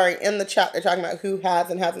 in the chat they're talking about who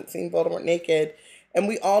has and hasn't seen Voldemort naked, and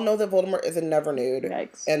we all know that Voldemort is a never nude.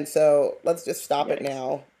 Yikes. And so let's just stop it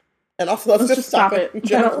now. And also, let's just stop it. I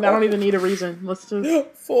don't even need a reason. Let's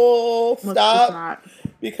just stop.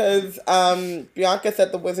 Because Bianca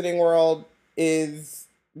said the Wizarding World is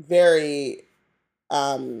very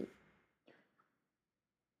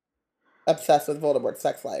obsessed with Voldemort's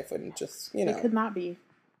sex life, and just it could not be.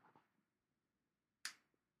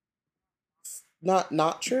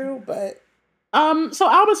 Not true, but so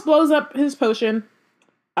Albus blows up his potion.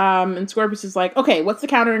 And Scorpius is like, okay, what's the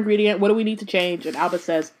counter ingredient? What do we need to change? And Albus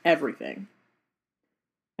says, everything.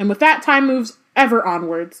 And with that, time moves ever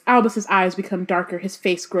onwards. Albus's eyes become darker. His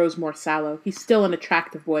face grows more sallow. He's still an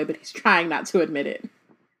attractive boy, but he's trying not to admit it.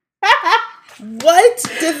 What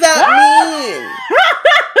does that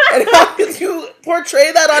mean? And how did you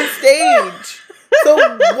portray that on stage? So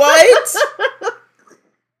what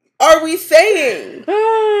are we saying?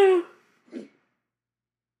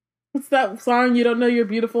 that song, You Don't Know You're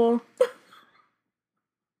Beautiful?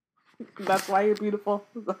 That's Why You're Beautiful?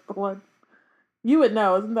 Is that the one? You would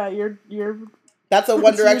know, isn't that your That's a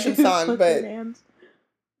One Direction song, but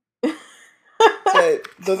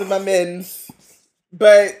those are my men's.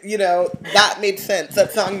 But, you know, that made sense.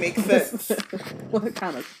 That song makes sense. What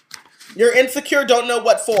kind of... You're insecure, don't know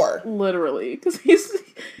what for. Literally. Because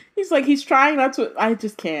he's trying not to... I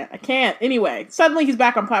just can't. I can't. Anyway, suddenly he's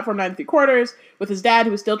back on platform 9 3/4 with his dad,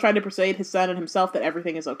 who is still trying to persuade his son and himself that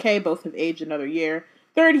everything is okay. Both have aged another year.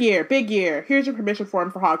 3rd year, big year. Here's your permission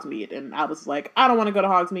form for Hogsmeade. And Albus is like, I don't want to go to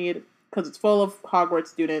Hogsmeade because it's full of Hogwarts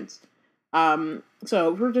students.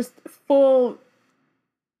 So we're just full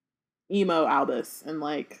emo Albus and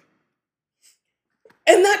like...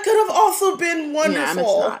 And that could have also been wonderful. Yeah, and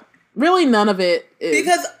it's not. Really, none of it is.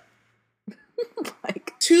 Because,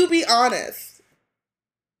 like, to be honest,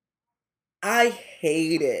 I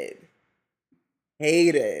hated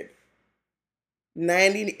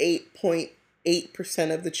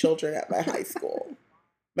 98.8% of the children at my high school.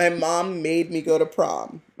 My mom made me go to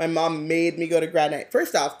prom. My mom made me go to grad night.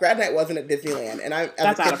 First off, grad night wasn't at Disneyland, and I,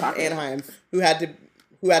 as a kid from Anaheim, who had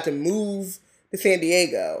to move to San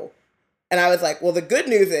Diego. And I was like, well, the good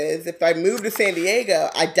news is if I move to San Diego,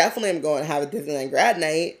 I definitely am going to have a Disneyland grad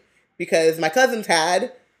night because my cousins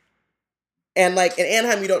had. And like in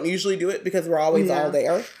Anaheim, you don't usually do it because we're always all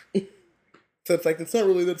there. So it's like, it's not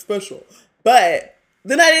really that special. But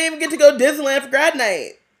then I didn't even get to go to Disneyland for grad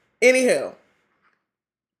night. Anywho,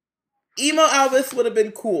 emo Albus would have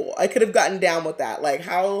been cool. I could have gotten down with that. Like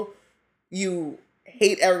how you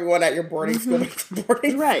hate everyone at your boarding school, but it's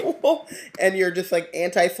boarding school, and you're just like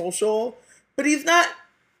antisocial. But he's not.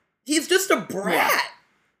 He's just a brat. Yeah.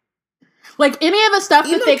 Like any of the stuff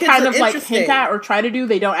that they kind of like hint at or try to do,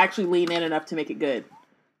 they don't actually lean in enough to make it good.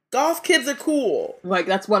 Goth kids are cool. Like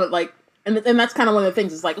that's what it like, and that's kind of one of the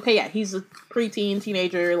things. It's like, okay, yeah, he's a preteen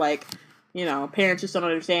teenager. Like, you know, parents just don't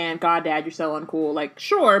understand. God, Dad, you're so uncool. Like,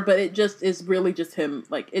 sure, but it just is really just him.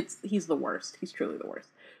 Like, he's the worst. He's truly the worst.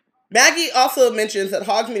 Maggie also mentions that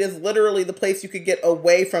Hogsmeade is literally the place you could get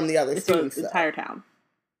away from the other students. It's the entire town.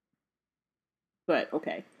 But,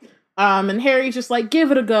 okay. And Harry's just like,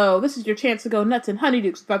 give it a go. This is your chance to go nuts and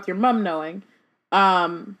honeydukes without your mum knowing.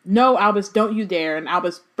 No, Albus, don't you dare. And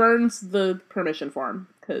Albus burns the permission form.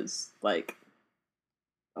 Because, like,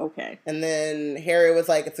 okay. And then Harry was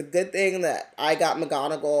like, it's a good thing that I got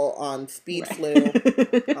McGonagall on speed flu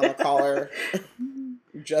on a collar.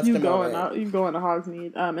 Just you going to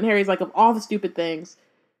Hogsmeade. And Harry's like, of all the stupid things,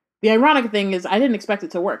 the ironic thing is I didn't expect it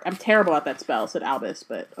to work. I'm terrible at that spell, said Albus,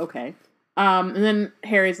 but okay. And then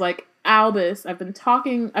Harry's like, Albus, I've been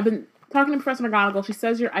talking to Professor McGonagall. She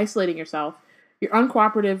says you're isolating yourself. You're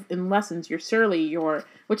uncooperative in lessons. You're surly.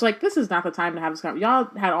 Which, like, this is not the time to have this conversation. Y'all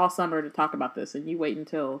had all summer to talk about this, and you wait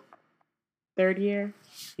until 3rd year?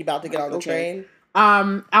 You about to get on the train?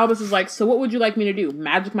 Albus is like, so what would you like me to do?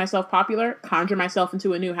 Magic myself popular? Conjure myself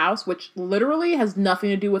into a new house? Which literally has nothing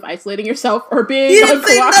to do with isolating yourself or being uncooperative.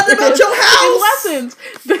 Say nothing about your house! In lessons.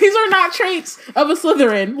 These are not traits of a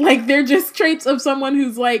Slytherin. Like, they're just traits of someone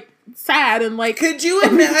who's, like, sad and, like... Could you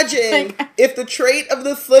imagine if the trait of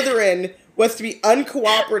the Slytherin was to be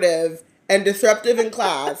uncooperative and disruptive in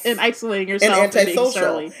class... and isolating yourself and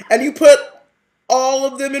antisocial. And and you put all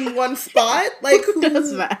of them in one spot? Like, who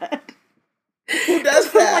does that? Who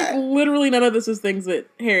does that? Like, literally none of this is things that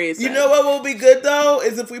Harry has said. You know what will be good, though?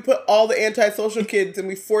 Is if we put all the antisocial kids and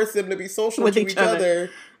we force them to be social with each other.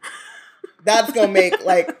 That's going to make,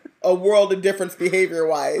 like, a world of difference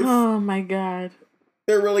behavior-wise. Oh, my God.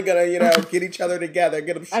 They're really going to, get each other together,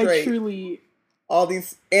 get them straight. I truly... All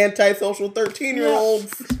these antisocial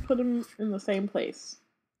 13-year-olds. Yeah, put them in the same place.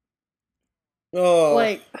 Oh.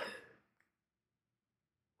 Like...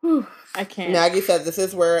 Whew, I can't. Maggie said this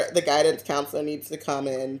is where the guidance counselor needs to come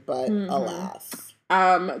in, but alas.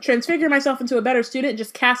 Transfigure myself into a better student,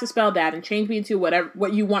 just cast a spell, Dad, and change me into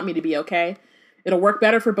what you want me to be, okay? It'll work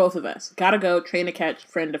better for both of us. Gotta go, train to catch,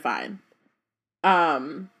 friend to find.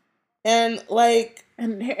 And like...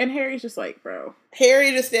 And Harry's just like, bro. Harry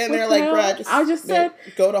just standing there like, bro, I just said...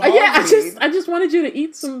 Go to Hogsmeade. Yeah, I just wanted you to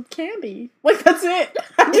eat some candy. Like, that's it.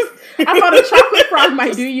 I thought a chocolate frog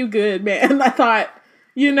might do you good, man. I thought...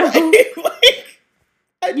 You know, some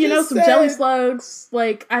jelly slugs.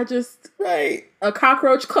 Like, a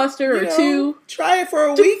cockroach cluster or two. Try it for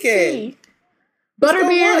a weekend.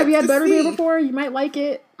 Butterbeer. Have you had butterbeer before? You might like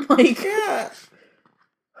it. Like, yeah.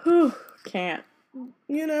 Can't.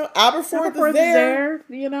 Aberforth is there.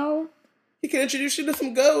 He can introduce you to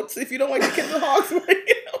some goats if you don't like the kids of Hogsmeade.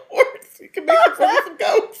 He can make you fun of some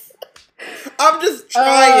goats. I'm just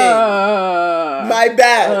trying my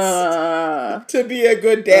best to be a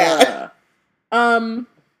good dad. So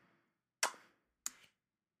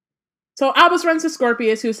Albus runs to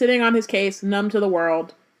Scorpius, who's sitting on his case, numb to the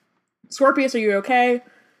world. Scorpius, are you okay?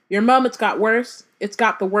 Your mom, it's got worse. It's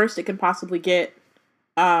got the worst it can possibly get.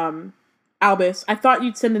 Albus, I thought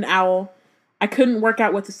you'd send an owl. I couldn't work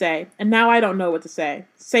out what to say, and now I don't know what to say.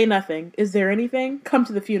 Say nothing. Is there anything? Come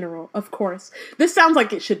to the funeral, of course. This sounds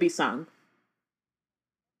like it should be sung.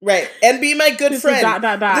 Right, and be my good friend.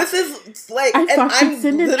 This is like, and I'm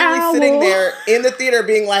literally sitting there in the theater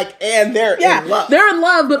being like, and they're in love. They're in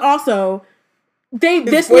love, but also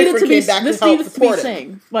this needed to be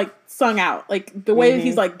sung out. Like the way that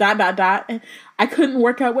he's like ... and I couldn't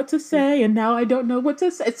work out what to say, and now I don't know what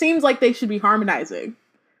to say. It seems like they should be harmonizing.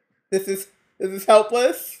 This is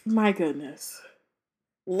helpless. My goodness.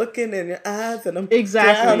 Looking in your eyes, and I'm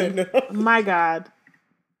exactly. My God.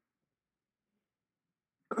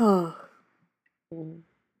 Oh.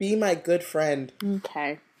 Be my good friend.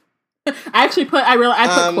 Okay. I put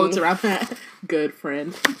quotes around that. Good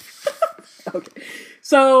friend. Okay.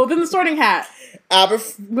 So then the Sorting Hat.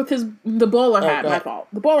 With the bowler hat, my fault.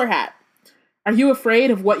 The bowler hat. Are you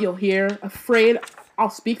afraid of what you'll hear? Afraid I'll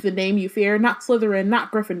speak the name you fear? Not Slytherin,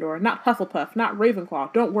 not Gryffindor, not Hufflepuff, not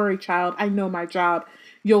Ravenclaw. Don't worry, child. I know my job.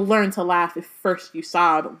 You'll learn to laugh if first you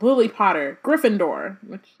sob. Lily Potter, Gryffindor.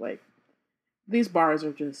 Which, like, these bars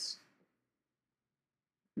are just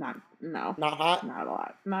not hot. Not a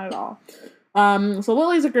lot. Not at all. So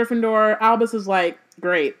Lily's a Gryffindor. Albus is like,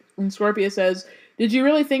 great. And Scorpius says, did you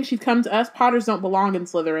really think she'd come to us? Potters don't belong in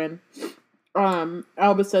Slytherin.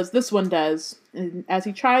 Albus says, this one does. And as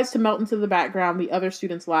he tries to melt into the background, the other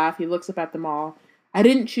students laugh. He looks up at them all. I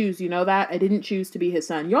didn't choose, you know that? I didn't choose to be his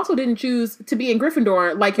son. You also didn't choose to be in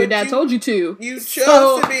Gryffindor like your dad told you to. You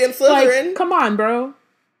chose to be in Slytherin. Like, come on, bro.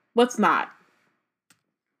 Let's not.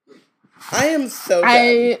 I am so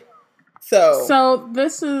done. So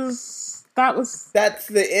that's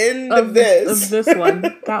the end of this. Of this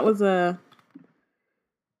one. That was a...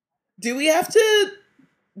 Do we have to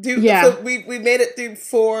do... Yeah. So we made it through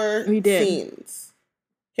 4 scenes.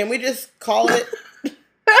 Can we just call it?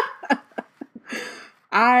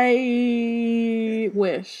 I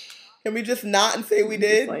wish. Can we just not and say we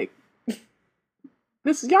did? Like,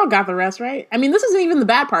 this, y'all got the rest, right? I mean, this isn't even the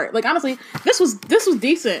bad part. Like, honestly, this was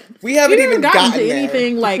decent. We haven't even gotten to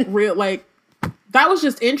anything like real. Like, that was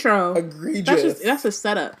just intro. Egregious. That's a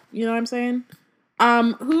setup. You know what I'm saying?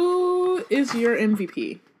 Who is your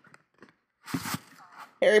MVP?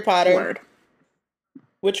 Harry Potter. Word.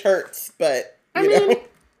 Which hurts, but you know,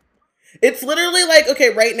 it's literally like, okay,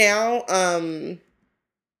 right now,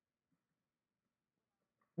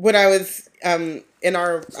 when I was in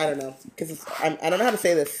our, I don't know, because I don't know how to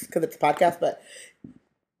say this because it's a podcast, but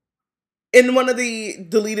in one of the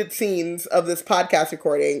deleted scenes of this podcast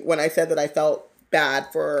recording, when I said that I felt bad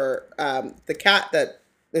for the cat that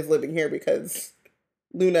is living here because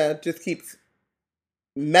Luna just keeps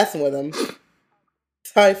messing with him.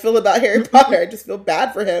 That's how I feel about Harry Potter. I just feel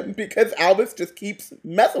bad for him because Albus just keeps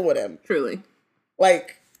messing with him. Truly.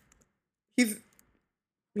 Like, he's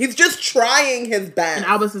just trying his best. And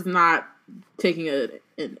Albus is not taking an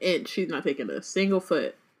inch. He's not taking a single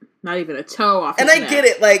foot. Not even a toe off his neck. Get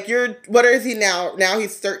it. Like, what is he now? Now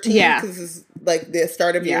he's 13. Yeah. Because this is like the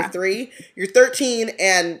start of year 3. You're 13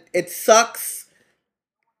 and it sucks.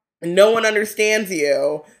 No one understands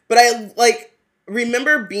you. But I, like,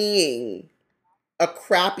 remember being a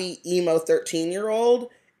crappy emo 13-year-old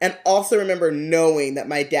and also remember knowing that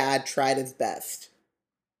my dad tried his best.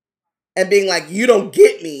 And being like, you don't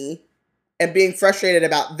get me. And being frustrated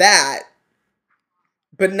about that.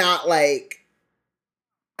 But not like,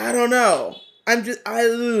 I don't know. I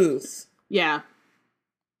lose. Yeah.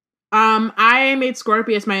 I made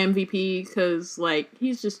Scorpius my MVP because, like,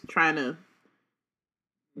 he's just trying to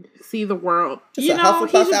see the world. Just you know,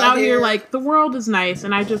 he's just out here like, the world is nice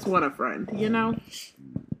and I just want a friend, you know?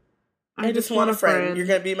 I just want a friend. You're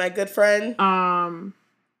going to be my good friend?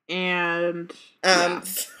 And...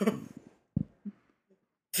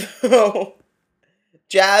 So,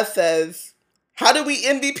 Jazz says, how do we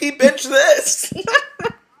MVP bitch this?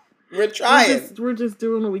 We're trying. We're just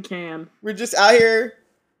doing what we can. We're just out here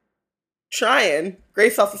trying.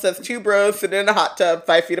 Grace also says 2 bros sitting in a hot tub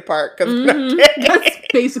 5 feet apart. That's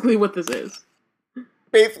basically what this is.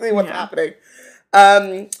 Basically what's happening.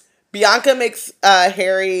 Bianca makes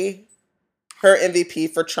Harry her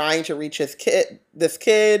MVP for trying to reach this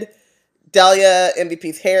kid. Delia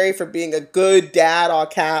MVP's Harry for being a good dad, all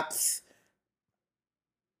caps.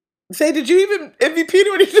 Say, did you even MVP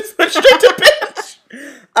when you just went straight to bitch?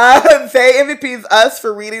 Say MVP's us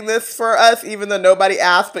for reading this for us, even though nobody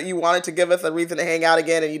asked, but you wanted to give us a reason to hang out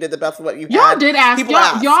again, and you did the best of what you Y'all had. did ask. People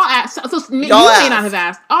Y'all asked. So you may not have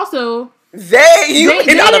asked. Also, Zay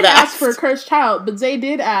didn't ask for Cursed Child, but Zay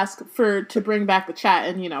did ask to bring back the chat,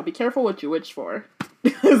 and be careful what you wish for.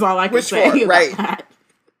 Is all I can say. Right. That.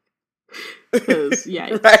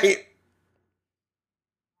 Yeah. Right.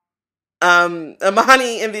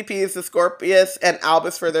 Amani MVPs the Scorpius and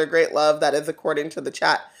Albus for their great love. That is, according to the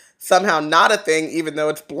chat, somehow not a thing, even though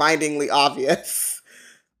it's blindingly obvious.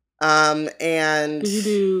 And did you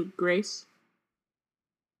do Grace?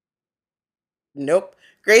 Nope.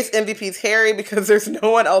 Grace MVP's Harry because there's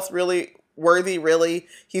no one else really worthy. Really,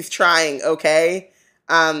 he's trying. Okay.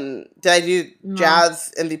 Did I do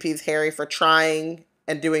Jazz MVP's Harry for trying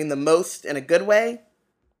and doing the most in a good way?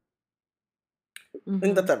 I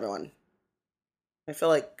think that's everyone. I feel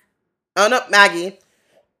like... Oh, no, Maggie.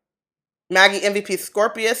 Maggie MVP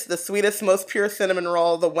Scorpius, the sweetest, most pure cinnamon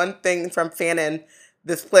roll. The one thing from Fanon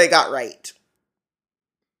this play got right.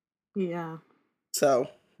 Yeah. So,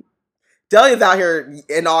 Delia's out here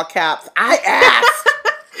in all caps. I asked.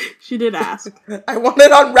 She did ask. I want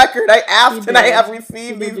it on record. I asked and I have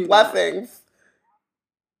received these blessings. That.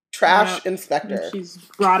 Trash Inspector. And she's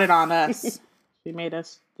brought it on us. She made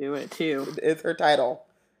us do it too. It is her title.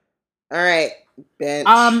 All right, bench.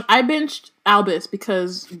 I benched Albus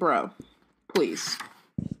because, bro, please,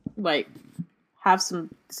 like, have some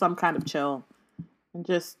kind of chill, and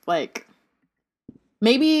just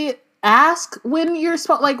maybe ask when you're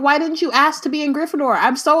why didn't you ask to be in Gryffindor?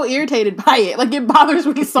 I'm so irritated by it. It bothers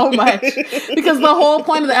me so much because the whole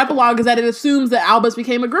point of the epilogue is that it assumes that Albus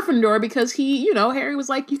became a Gryffindor because he, Harry was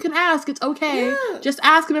like, you can ask, it's okay. Yeah. Just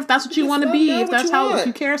ask him if that's what you want to be, if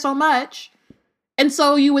you care so much. And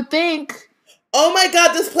so you would think... Oh my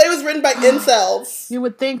god, this play was written by incels. You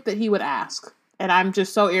would think that he would ask. And I'm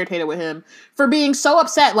just so irritated with him for being so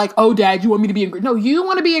upset, oh, Dad, you want me to be in... No, you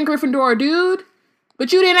want to be in Gryffindor, dude.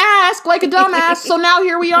 But you didn't ask like a dumbass, so now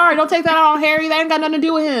here we are. Don't take that out on Harry. That ain't got nothing to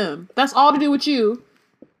do with him. That's all to do with you.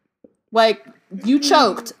 You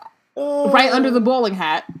choked right under the bowling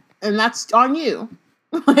hat, and that's on you.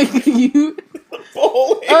 You...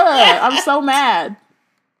 I'm so mad.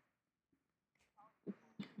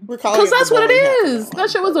 Because that's what it is. That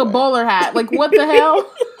shit was a bowler hat. What the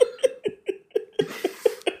hell?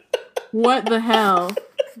 What the hell?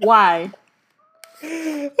 Why?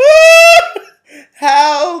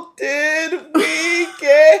 How did we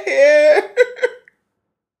get here?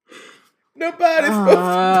 Nobody's supposed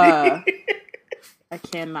to be. I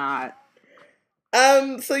cannot.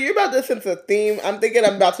 So you're about to sense a theme. I'm thinking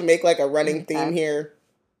I'm about to make a running theme here.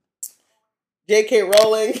 J.K.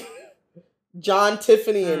 Rowling, John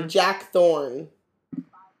Tiffany, and Jack Thorne.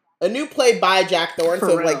 A new play by Jack Thorne,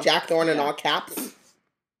 Jack Thorne in all caps.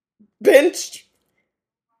 Benched.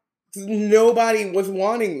 Nobody was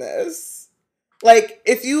wanting this.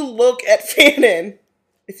 If you look at Fanon,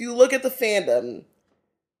 if you look at the fandom,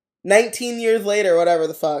 19 years later, whatever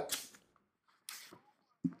the fuck,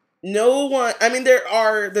 no one,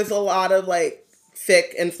 there's a lot of, fic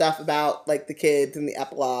and stuff about, the kids and the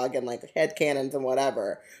epilogue and, headcanons and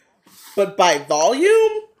whatever. But by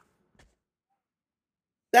volume,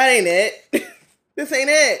 that ain't it. This ain't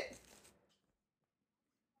it.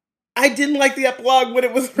 I didn't like the epilogue when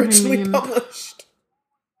it was originally published.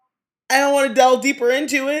 I don't want to delve deeper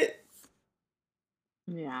into it.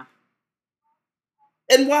 Yeah.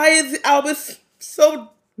 And why is Albus so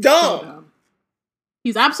dumb?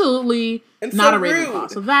 He's absolutely not a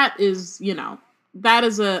Ravenclaw. So that is, that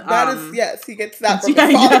is a... yes, he gets that from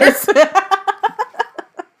his father.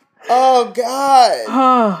 Oh, God.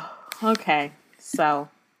 Oh, okay. So...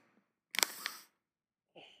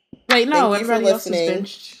 Wait, no, everybody else is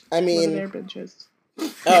benched. What are their benches?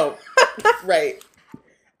 Oh, right.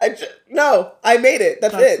 I made it.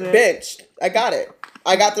 That's it. Benched. I got it.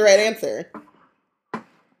 I got the right answer.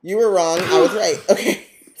 You were wrong. I was right. Okay.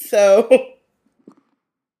 So,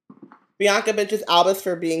 Bianca benches Albus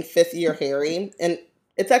for being 5th year Harry. And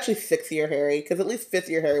it's actually 6th year Harry, because at least 5th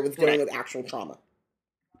year Harry was dealing with actual trauma.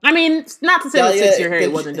 Not to say that 6th year Harry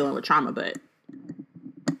wasn't dealing with trauma, but...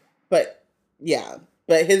 But, yeah.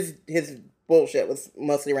 But his bullshit was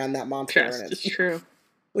mostly around that monster. It's true.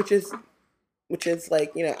 Which is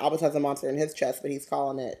Albus has a monster in his chest, but he's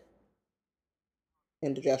calling it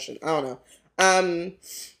indigestion. I don't know.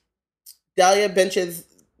 Dahlia benches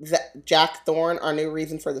Jack Thorne, our new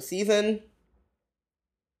reason for the season.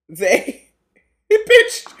 He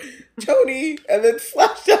benched Tony and then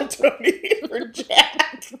slashed out Tony for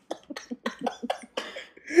Jack.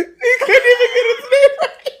 He couldn't even get his name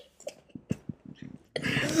right.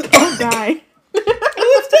 Oh, die.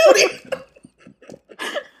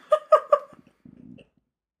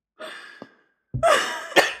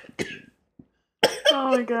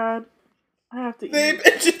 I have to They eat.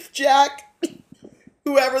 bitches Jack,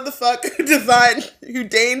 whoever the fuck who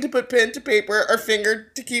deigned to put pen to paper or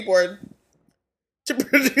finger to keyboard to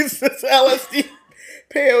produce this LSD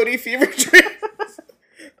peyote fever dream.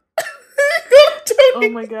 Oh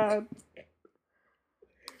my god.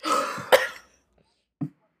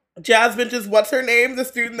 Jazz bitches, what's her name? The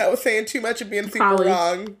student that was saying too much and being super Polly.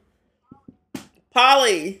 wrong.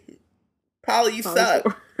 Polly, you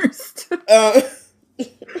suck.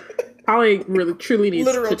 Polly really truly needs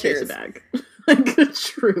Literal to chase tears. a bag. Like,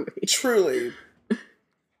 Truly.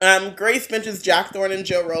 Grace mentions Jack Thorne and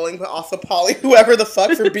Joe Rowling, but also Polly, whoever the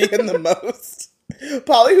fuck, for being the most.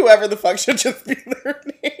 Polly, whoever the fuck, should just be their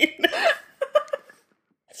name.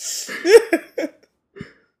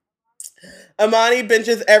 Amani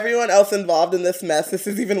benches everyone else involved in this mess. This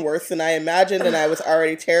is even worse than I imagined, and I was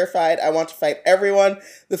already terrified. I want to fight everyone.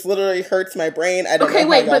 This literally hurts my brain. I don't know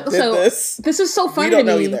how y'all did this. This is so funny to me. We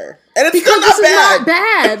don't know either. And it's because still not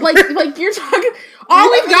bad. Like you're talking.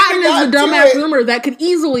 All we've gotten is the dumbass rumor that could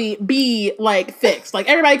easily be like fixed. Like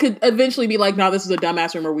everybody could eventually be like, "No, this is a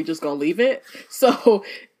dumbass rumor. We just gonna leave it." So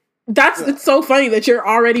it's so funny that you're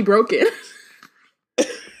already broken.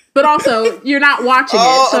 But also, you're not watching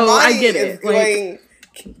it, so Amani I get it.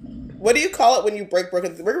 What do you call it when you break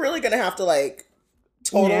broken? We're really gonna have to like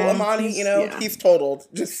total Amani. You know, he's totaled.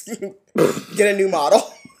 Just get a new model.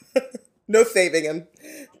 No saving him.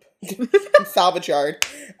 Salvage yard.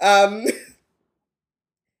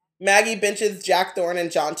 Maggie benches Jack Thorne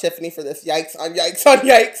and John Tiffany for this yikes on yikes on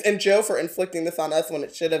yikes, and Joe for inflicting this on us when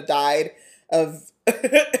it should have died of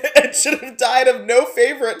no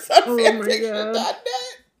favorites on fanfiction.net.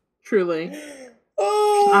 Truly.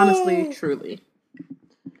 Oh. Honestly, truly.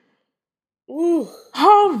 Ooh.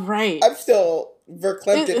 All right. I'm still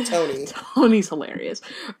verklempt at Tony. Tony's hilarious.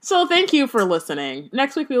 So thank you for listening.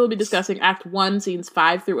 Next week we will be discussing Act 1, Scenes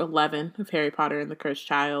 5 through 11 of Harry Potter and the Cursed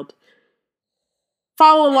Child.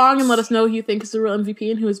 Follow along and let us know who you think is the real MVP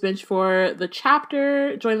and who is benched for the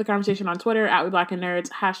chapter. Join the conversation on Twitter @WeBlackandNerds,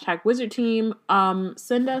 #WizardTeam.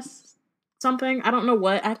 Send us something. I don't know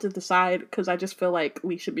what. I have to decide because I just feel like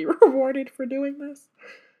we should be rewarded for doing this.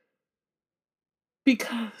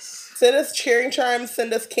 Because send us cheering charms,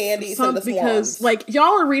 send us candy, send us wands. Like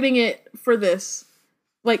y'all are reading it for this.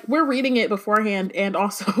 Like we're reading it beforehand and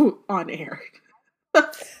also on air.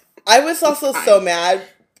 I was also so mad.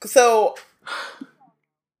 So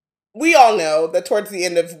we all know that towards the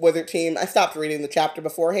end of Wizard Team, I stopped reading the chapter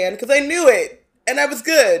beforehand because I knew it and I was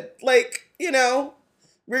good. Like, you know,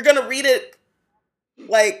 we're going to read it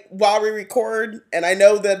like while we record, and I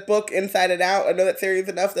know that book inside and out. I know that series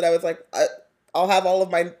enough that I was like, I'll have all of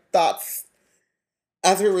my thoughts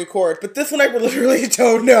as we record. But this one I literally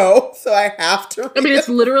don't know, so I have to read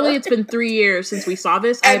it's been 3 years since we saw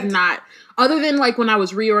this. I have not, other than like when I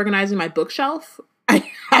was reorganizing my bookshelf, I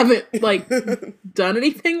haven't like done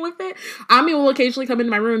anything with it. Ami will occasionally come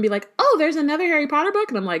into my room and be like, "Oh, there's another Harry Potter book,"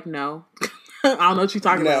 and I'm like, "No, I don't know what you're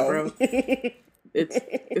talking about, bro."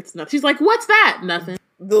 It's nothing. She's like, "What's that?" Nothing.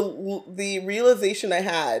 The realization I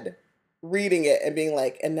had reading it and being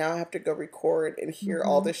like, and now I have to go record and hear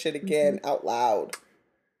all this shit again out loud.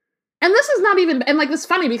 And this is not even, and like it's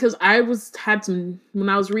funny because when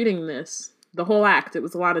I was reading this, the whole act, it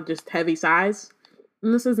was a lot of just heavy sighs,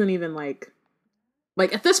 and this isn't even like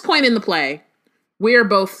at this point in the play, we're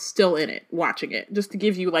both still in it, watching it, just to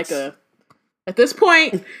give you like at this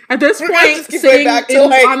point, sitting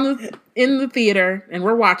in the theater and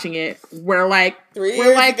we're watching it. We're like 3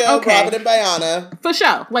 years ago, okay, Robin and Bayana, for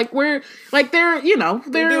sure. Like we're like they're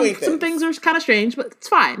some things are kind of strange, but it's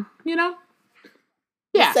fine, you know.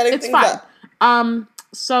 Yeah, it's fine. Up.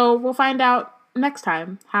 So we'll find out next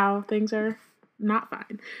time how things are not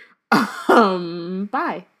fine.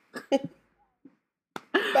 Bye.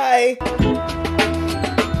 Bye.